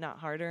 too, not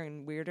harder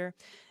and weirder.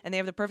 And they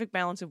have the perfect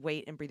balance of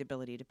weight and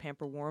breathability to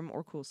pamper warm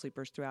or cool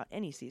sleepers throughout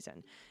any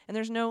season. And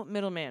there's no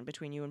middleman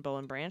between you and Boll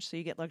and Branch, so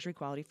you get luxury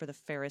quality for the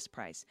fairest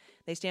price.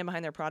 They stand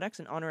behind their products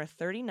and honor a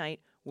 30-night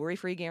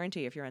worry-free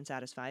guarantee if you're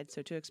unsatisfied.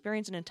 So to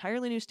experience an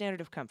entirely new standard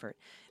of comfort,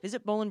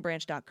 visit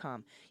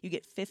bollandbranch.com. You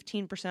get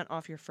 15%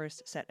 off your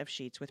first set of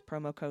sheets with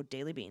promo code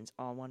DailyBeans,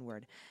 all one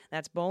word.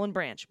 That's Boll and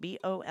Branch,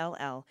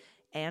 BOLL,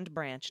 and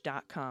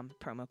branch.com,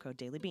 promo code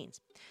DailyBeans.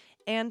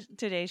 And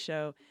today's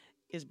show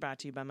is brought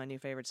to you by my new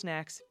favorite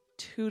snacks,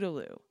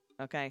 Toodaloo.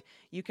 Okay,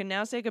 you can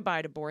now say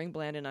goodbye to boring,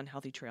 bland, and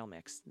unhealthy trail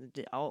mix.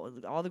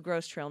 All the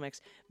gross trail mix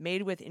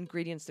made with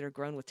ingredients that are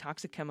grown with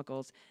toxic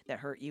chemicals that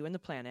hurt you and the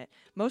planet.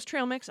 Most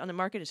trail mix on the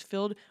market is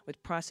filled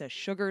with processed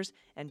sugars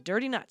and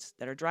dirty nuts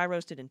that are dry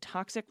roasted in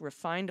toxic,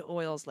 refined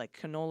oils like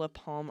canola,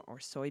 palm, or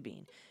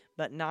soybean.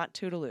 But not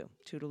Toodaloo.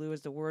 Toodaloo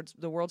is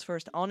the world's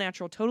first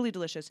all-natural, totally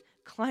delicious,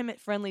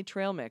 climate-friendly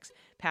trail mix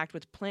packed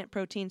with plant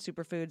protein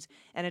superfoods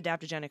and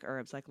adaptogenic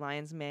herbs like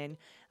lion's mane,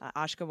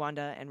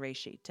 ashwagandha, and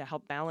reishi to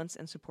help balance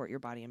and support your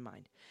body and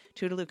mind.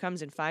 Toodaloo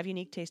comes in 5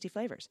 unique, tasty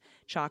flavors: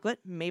 chocolate,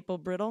 maple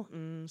brittle,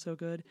 so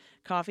good,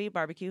 coffee,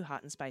 barbecue,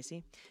 hot and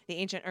spicy. The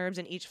ancient herbs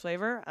in each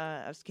flavor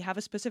have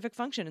a specific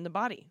function in the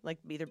body, like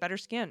either better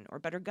skin or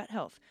better gut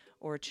health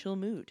or a chill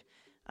mood.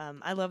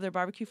 I love their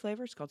barbecue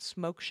flavor. It's called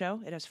Smoke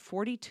Show. It has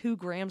 42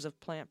 grams of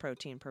plant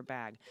protein per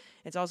bag.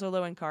 It's also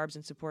low in carbs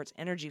and supports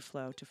energy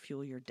flow to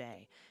fuel your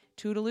day.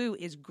 Toodaloo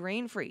is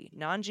grain-free,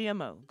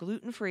 non-GMO,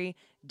 gluten-free,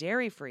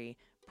 dairy-free,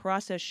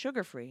 processed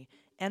sugar-free,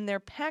 and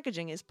their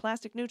packaging is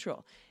plastic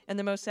neutral. And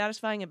the most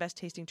satisfying and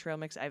best-tasting trail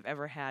mix I've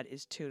ever had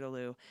is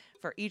Toodaloo.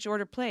 For each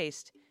order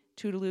placed,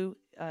 Toodaloo,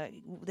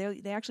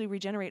 they actually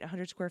regenerate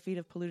 100 square feet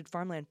of polluted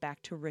farmland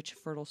back to rich,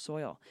 fertile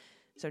soil.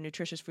 So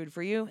nutritious food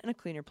for you and a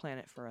cleaner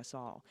planet for us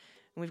all.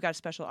 And we've got a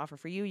special offer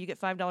for you. You get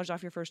 $5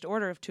 off your first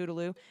order of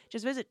Toodaloo.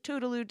 Just visit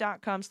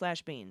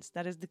toodaloo.com/beans.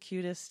 That is the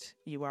cutest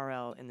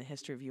URL in the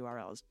history of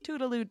URLs.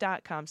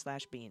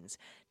 Toodaloo.com/beans.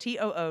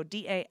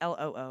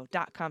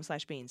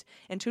 TOODALOO.com/beans.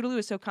 And Toodaloo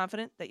is so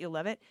confident that you'll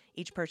love it.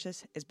 Each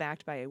purchase is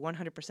backed by a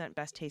 100%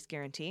 best taste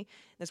guarantee.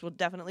 This will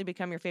definitely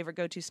become your favorite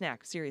go-to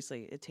snack.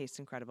 Seriously, it tastes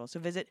incredible. So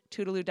visit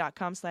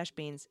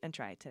toodaloo.com/beans and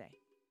try it today.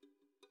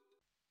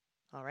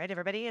 All right,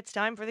 everybody, it's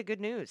time for the good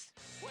news.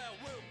 Well,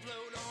 we'll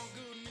float on,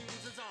 good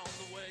news is on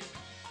the way.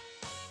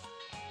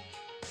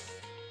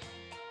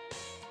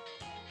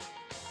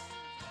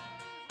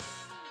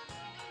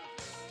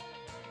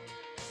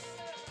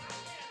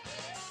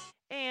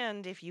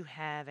 And if you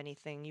have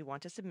anything you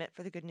want to submit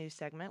for the good news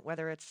segment,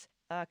 whether it's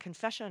a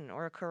confession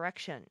or a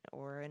correction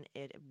or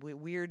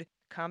weird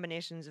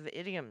combinations of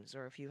idioms,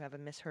 or if you have a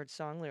misheard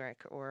song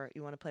lyric, or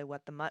you want to play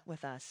What the Mutt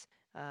with us,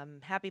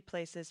 happy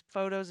places,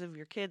 photos of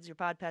your kids, your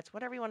pod pets,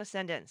 whatever you want to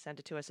send in, send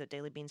it to us at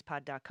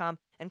dailybeanspod.com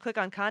and click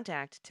on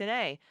contact.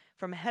 Today,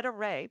 from Hedda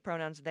Ray,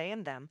 pronouns they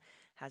and them,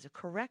 has a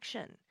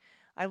correction.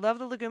 I love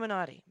the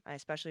Leguminati. I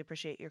especially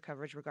appreciate your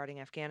coverage regarding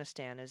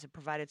Afghanistan, as it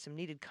provided some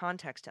needed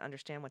context to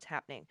understand what's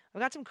happening.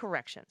 I've got some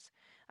corrections.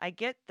 I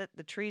get that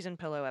the Trees and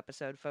Pillow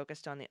episode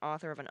focused on the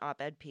author of an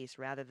op-ed piece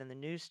rather than the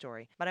news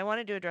story, but I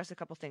wanted to address a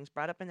couple things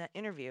brought up in that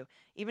interview,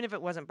 even if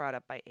it wasn't brought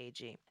up by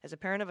AG. As a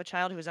parent of a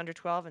child who is under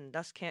 12 and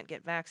thus can't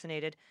get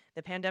vaccinated,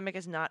 the pandemic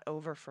is not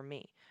over for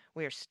me.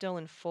 We are still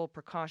in full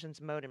precautions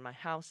mode in my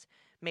house,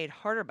 made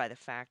harder by the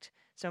fact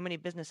so many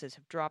businesses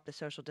have dropped the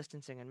social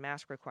distancing and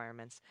mask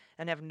requirements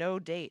and have no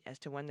date as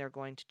to when they're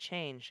going to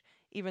change,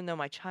 even though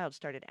my child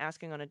started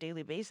asking on a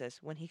daily basis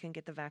when he can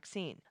get the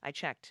vaccine. I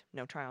checked.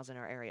 No trials in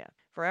our area.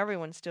 For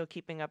everyone still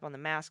keeping up on the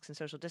masks and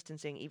social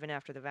distancing even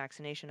after the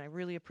vaccination, I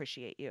really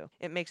appreciate you.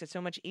 It makes it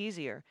so much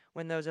easier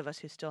when those of us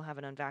who still have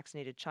an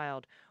unvaccinated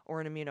child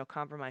or an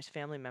immunocompromised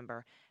family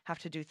member have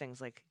to do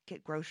things like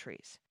get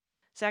groceries.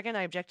 Second,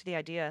 I object to the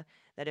idea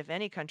that if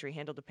any country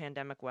handled the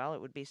pandemic well,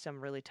 it would be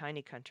some really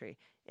tiny country.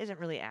 Isn't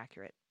really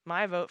accurate.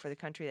 My vote for the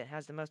country that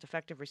has the most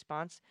effective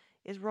response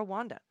is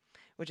Rwanda,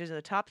 which is in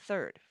the top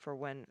third for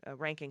when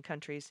ranking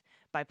countries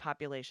by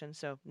population,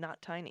 so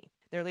not tiny.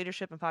 Their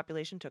leadership and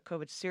population took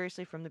COVID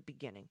seriously from the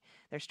beginning.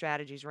 Their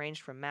strategies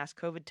ranged from mass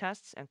COVID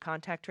tests and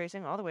contact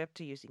tracing all the way up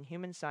to using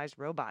human-sized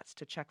robots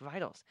to check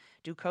vitals,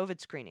 do COVID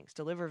screenings,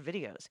 deliver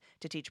videos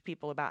to teach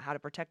people about how to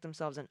protect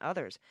themselves and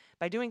others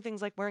by doing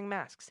things like wearing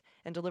masks,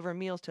 and deliver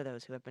meals to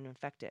those who have been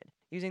infected.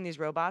 Using these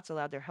robots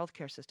allowed their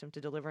healthcare system to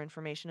deliver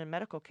information and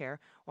medical care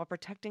while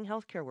protecting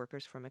healthcare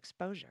workers from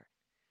exposure.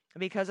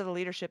 Because of the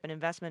leadership and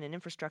investment in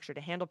infrastructure to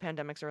handle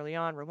pandemics early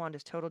on,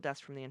 Rwanda's total deaths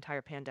from the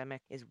entire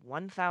pandemic is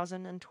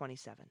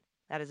 1,027.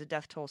 That is a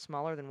death toll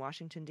smaller than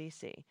Washington,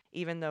 D.C.,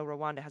 even though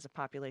Rwanda has a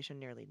population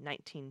nearly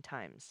 19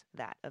 times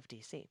that of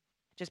D.C.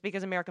 Just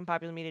because American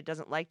popular media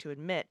doesn't like to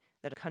admit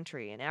that a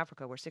country in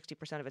Africa where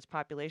 60% of its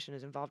population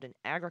is involved in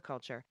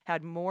agriculture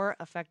had a more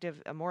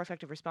effective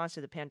response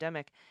to the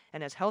pandemic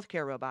and has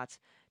healthcare robots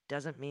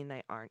doesn't mean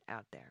they aren't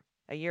out there.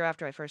 A year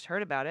after I first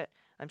heard about it,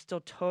 I'm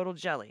still total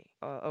jelly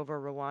over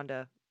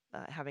Rwanda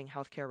having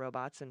healthcare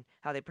robots and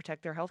how they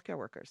protect their healthcare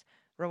workers.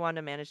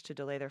 Rwanda managed to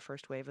delay their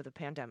first wave of the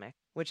pandemic,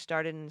 which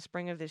started in the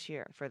spring of this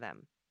year for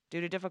them.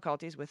 Due to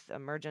difficulties with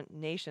emergent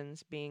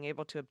nations being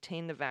able to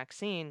obtain the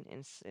vaccine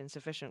in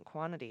sufficient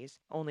quantities,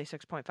 only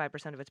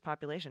 6.5% of its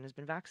population has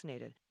been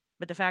vaccinated.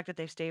 But the fact that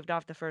they've staved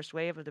off the first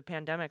wave of the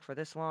pandemic for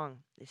this long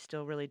is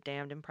still really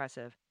damned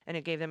impressive, and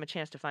it gave them a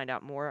chance to find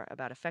out more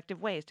about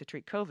effective ways to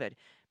treat COVID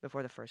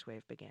before the first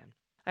wave began.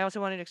 I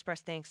also wanted to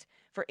express thanks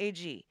for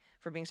AG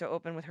for being so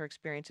open with her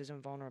experiences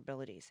and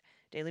vulnerabilities.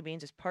 Daily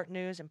Beans is part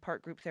news and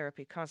part group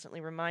therapy, constantly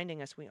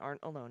reminding us we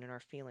aren't alone in our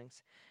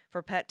feelings.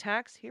 For pet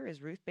tax, here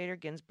is Ruth Bader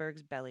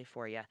Ginsburg's belly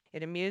for you.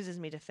 It amuses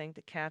me to think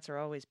that cats are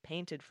always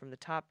painted from the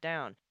top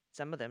down.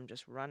 Some of them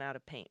just run out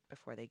of paint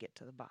before they get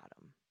to the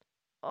bottom.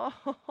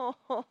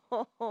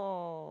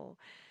 Oh,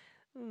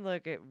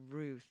 look at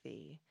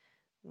Ruthie.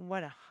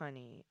 What a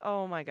honey.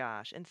 Oh my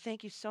gosh. And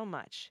thank you so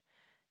much,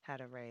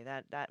 Hedda Ray.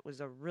 That was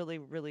a really,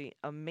 really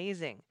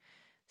amazing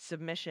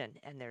submission.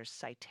 And there's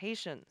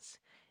citations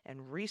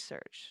and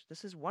research.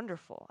 This is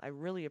wonderful. I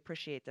really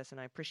appreciate this, and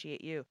I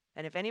appreciate you.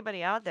 And if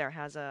anybody out there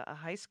has a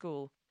high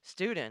school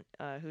student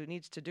who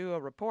needs to do a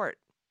report,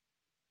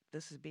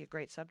 this would be a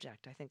great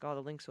subject. I think all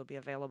the links will be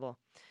available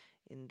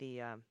in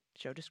the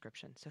show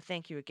description. So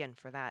thank you again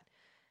for that.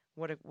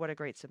 What a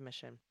great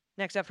submission.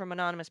 Next up, from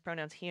anonymous,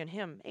 pronouns he and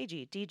him,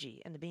 AG, DG,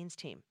 and the Beans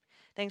team.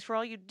 Thanks for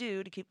all you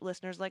do to keep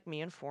listeners like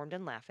me informed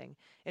and laughing.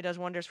 It does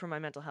wonders for my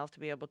mental health to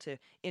be able to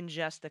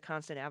ingest the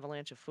constant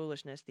avalanche of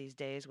foolishness these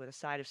days with a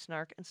side of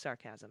snark and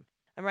sarcasm.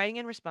 I'm writing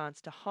in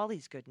response to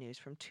Holly's good news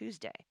from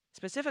Tuesday,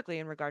 specifically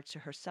in regards to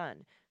her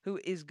son, who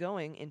is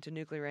going into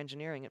nuclear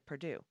engineering at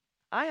Purdue.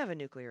 I have a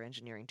nuclear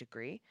engineering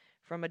degree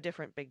from a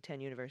different Big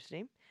Ten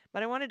university,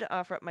 but I wanted to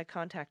offer up my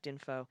contact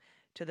info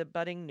to the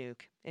budding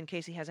nuke in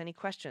case he has any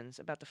questions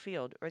about the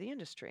field or the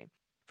industry.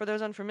 For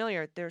those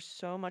unfamiliar, there's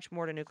so much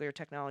more to nuclear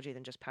technology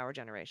than just power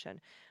generation.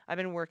 I've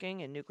been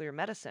working in nuclear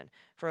medicine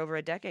for over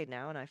a decade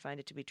now, and I find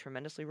it to be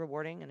tremendously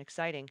rewarding and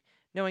exciting,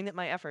 knowing that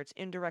my efforts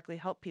indirectly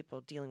help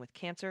people dealing with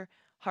cancer,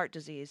 heart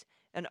disease,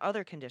 and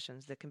other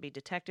conditions that can be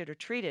detected or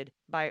treated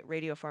by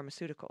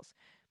radiopharmaceuticals.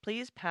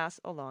 Please pass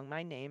along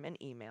my name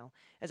and email,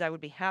 as I would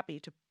be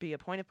happy to be a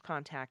point of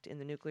contact in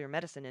the nuclear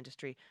medicine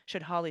industry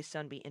should Holly's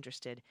son be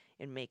interested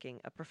in making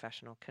a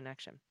professional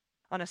connection.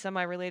 On a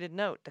semi-related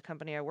note, the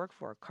company I work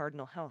for,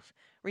 Cardinal Health,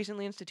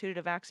 recently instituted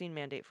a vaccine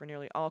mandate for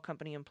nearly all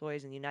company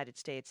employees in the United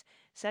States,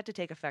 set to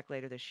take effect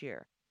later this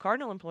year.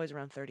 Cardinal employs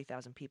around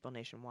 30,000 people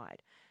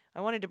nationwide.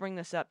 I wanted to bring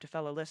this up to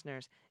fellow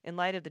listeners in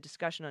light of the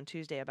discussion on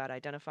Tuesday about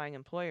identifying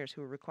employers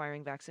who are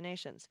requiring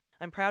vaccinations.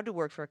 I'm proud to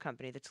work for a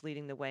company that's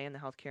leading the way in the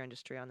healthcare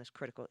industry on this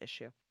critical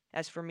issue.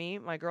 As for me,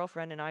 my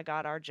girlfriend and I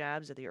got our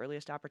jabs at the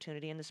earliest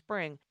opportunity in the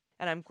spring,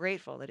 and I'm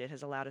grateful that it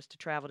has allowed us to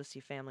travel to see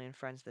family and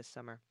friends this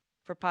summer.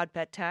 For Pod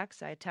Pet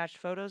Tax, I attached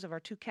photos of our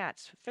two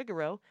cats.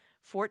 Figaro,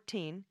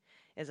 14,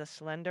 is a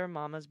slender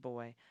mama's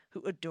boy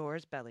who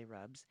adores belly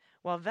rubs,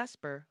 while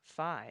Vesper,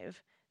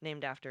 5,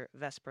 named after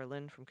Vesper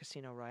Lynn from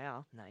Casino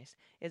Royale, nice,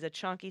 is a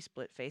chunky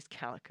split-faced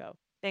calico.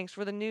 Thanks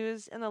for the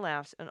news and the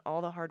laughs and all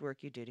the hard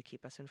work you do to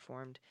keep us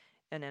informed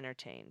and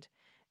entertained.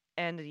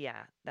 And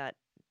yeah, that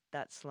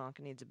slunk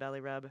needs a belly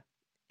rub.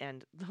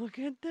 And look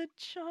at the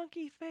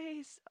chunky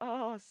face.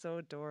 Oh, so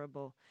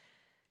adorable.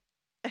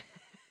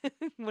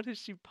 What is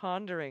she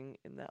pondering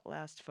in that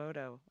last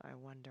photo, I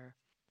wonder?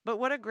 But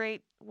what a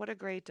great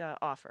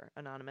offer,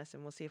 Anonymous,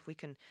 and we'll see if we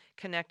can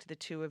connect the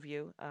two of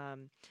you.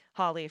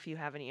 Holly, if you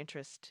have any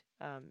interest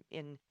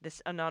in this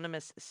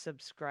anonymous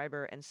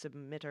subscriber and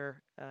submitter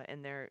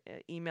and their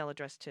email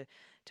address to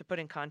put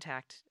in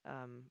contact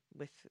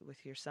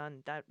with your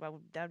son,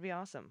 that'd be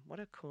awesome. What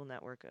a cool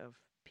network of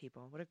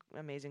people. What an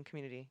amazing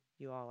community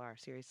you all are,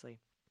 seriously.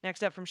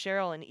 Next up from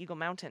Cheryl in Eagle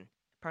Mountain,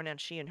 pronouns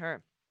she and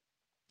her.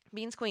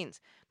 Beans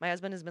Queens. My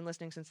husband has been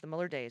listening since the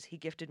Mueller days. He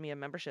gifted me a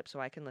membership so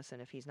I can listen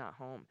if he's not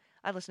home.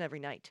 I listen every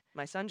night.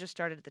 My son just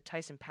started at the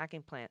Tyson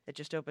packing plant that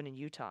just opened in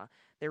Utah.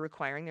 They're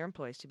requiring their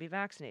employees to be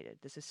vaccinated.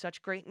 This is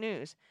such great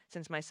news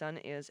since my son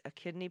is a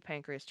kidney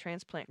pancreas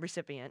transplant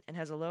recipient and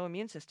has a low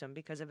immune system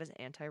because of his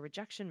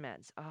anti-rejection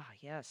meds. Ah,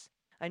 yes.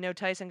 I know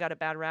Tyson got a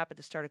bad rap at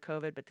the start of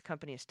COVID, but the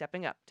company is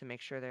stepping up to make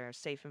sure they're a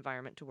safe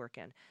environment to work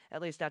in.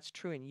 At least that's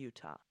true in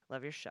Utah.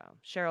 Love your show.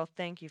 Cheryl,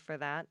 thank you for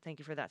that. Thank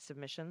you for that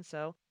submission.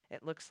 So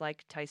it looks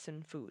like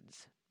Tyson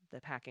Foods,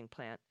 the packing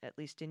plant, at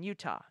least in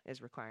Utah,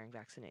 is requiring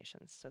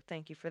vaccinations. So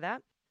thank you for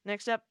that.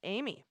 Next up,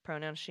 Amy,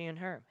 pronouns she and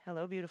her.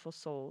 Hello, beautiful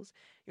souls.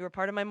 You are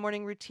part of my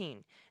morning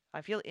routine.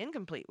 I feel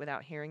incomplete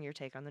without hearing your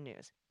take on the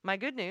news. My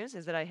good news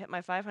is that I hit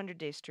my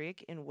 500-day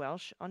streak in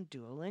Welsh on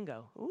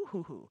Duolingo.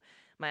 Ooh,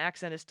 my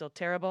accent is still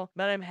terrible,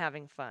 but I'm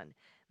having fun.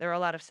 There are a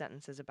lot of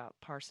sentences about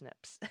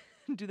parsnips.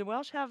 Do the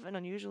Welsh have an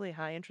unusually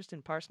high interest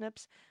in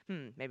parsnips?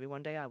 Maybe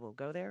one day I will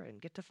go there and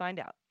get to find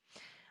out.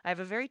 I have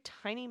a very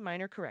tiny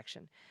minor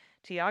correction.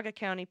 Tioga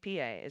County,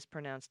 PA is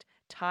pronounced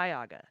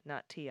Tioga,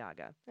 not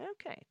Tiaga.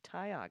 Okay,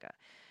 Tioga.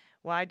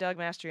 Why Doug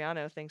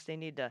Mastriano thinks they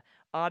need to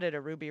audit a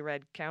ruby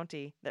red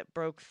county that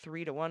broke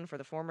 3-1 for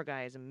the former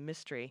guy is a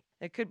mystery.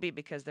 It could be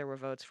because there were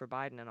votes for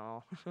Biden and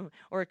all.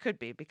 Or it could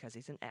be because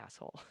he's an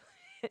asshole.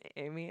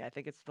 Amy, I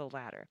think it's the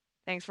latter.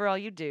 Thanks for all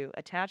you do.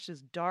 Attached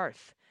is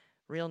Darth,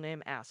 real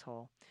name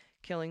asshole,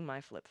 killing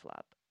my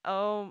flip-flop.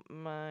 Oh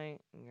my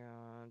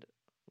god.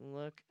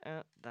 Look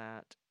at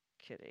that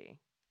kitty.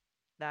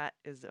 That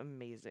is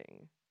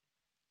amazing.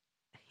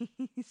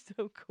 He's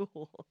so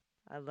cool.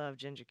 I love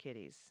ginger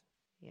kitties.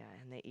 Yeah,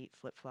 and they eat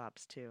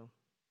flip-flops too.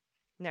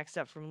 Next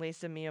up from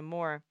Lisa Mia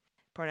Moore,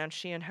 pronouns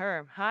she and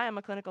her. Hi, I'm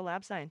a clinical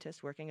lab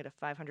scientist working at a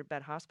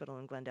 500-bed hospital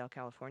in Glendale,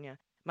 California.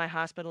 My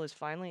hospital has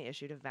finally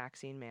issued a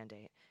vaccine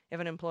mandate.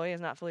 If an employee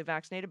is not fully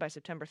vaccinated by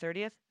September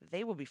 30th,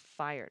 they will be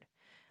fired.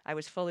 I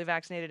was fully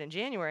vaccinated in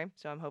January,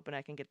 so I'm hoping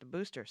I can get the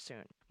booster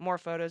soon. More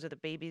photos of the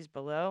babies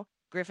below.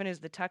 Griffin is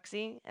the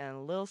tuxie,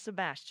 and Lil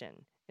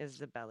Sebastian is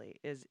the belly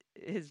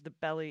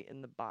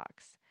in the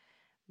box.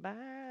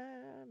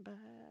 Bye, bye,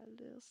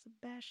 Lil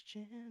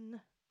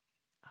Sebastian.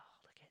 Oh,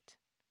 look it.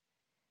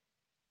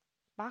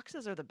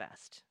 Boxes are the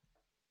best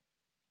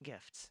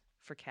gifts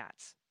for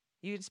cats.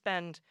 You can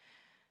spend,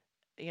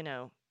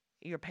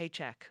 your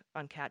paycheck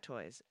on cat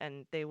toys,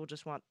 and they will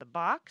just want the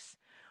box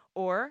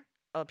or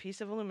a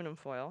piece of aluminum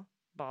foil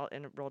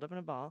rolled up in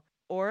a ball,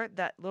 or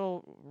that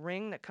little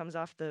ring that comes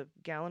off the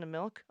gallon of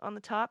milk on the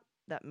top,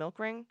 that milk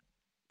ring.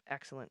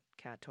 Excellent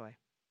cat toy,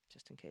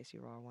 just in case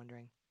you were all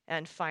wondering.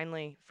 And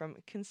finally, from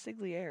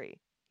Consigliere.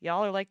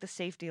 Y'all are like the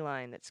safety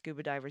line that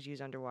scuba divers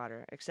use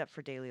underwater, except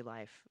for daily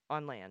life,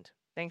 on land.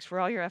 Thanks for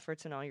all your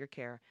efforts and all your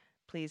care.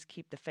 Please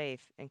keep the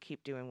faith and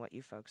keep doing what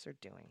you folks are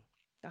doing.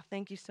 Oh,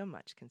 thank you so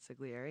much,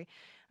 Consigliere.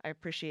 I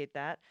appreciate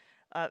that.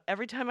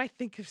 Every time I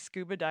think of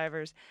scuba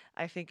divers,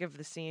 I think of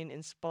the scene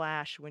in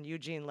Splash when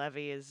Eugene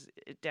Levy is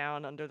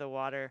down under the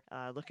water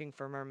looking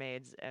for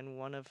mermaids, and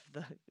one of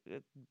the,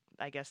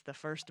 the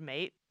first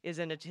mate is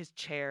in his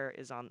chair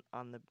is on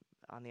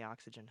the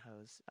oxygen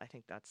hose. I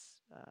think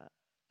that's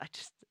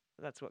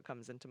That's what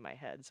comes into my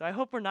head. So I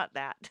hope we're not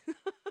that.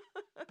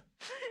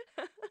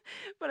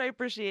 But I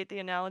appreciate the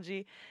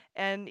analogy,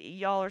 and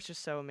y'all are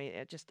just so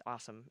amazing, just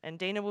awesome. And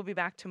Dana will be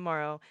back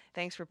tomorrow.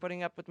 Thanks for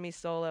putting up with me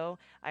solo.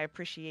 I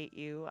appreciate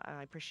you.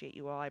 I appreciate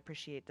you all. I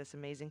appreciate this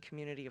amazing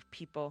community of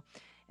people,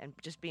 and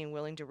just being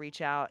willing to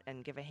reach out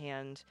and give a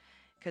hand.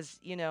 Because,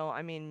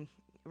 I mean,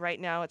 right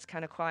now it's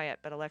kind of quiet,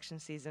 but election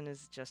season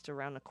is just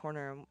around the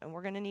corner, and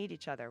we're going to need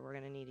each other. We're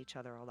going to need each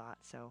other a lot.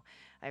 So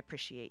I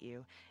appreciate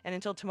you. And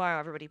until tomorrow,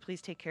 everybody,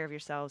 please take care of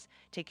yourselves,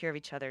 take care of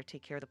each other,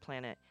 take care of the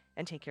planet,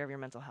 and take care of your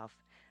mental health.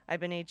 I've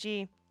been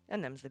AG,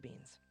 and them's the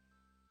beans.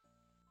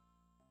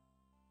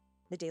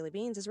 The Daily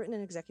Beans is written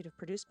and executive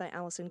produced by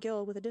Allison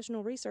Gill, with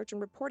additional research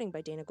and reporting by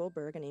Dana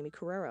Goldberg and Amy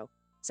Carrero.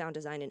 Sound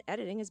design and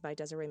editing is by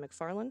Desiree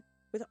McFarlane,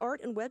 with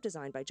art and web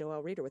design by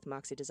Joelle Reeder with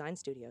Moxie Design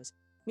Studios.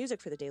 Music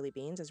for The Daily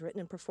Beans is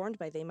written and performed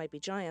by They Might Be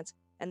Giants,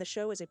 and the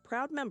show is a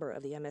proud member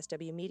of the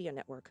MSW Media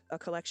Network, a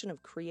collection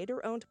of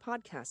creator-owned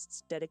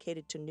podcasts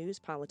dedicated to news,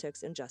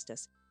 politics, and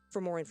justice.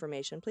 For more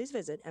information, please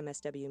visit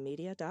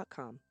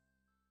mswmedia.com.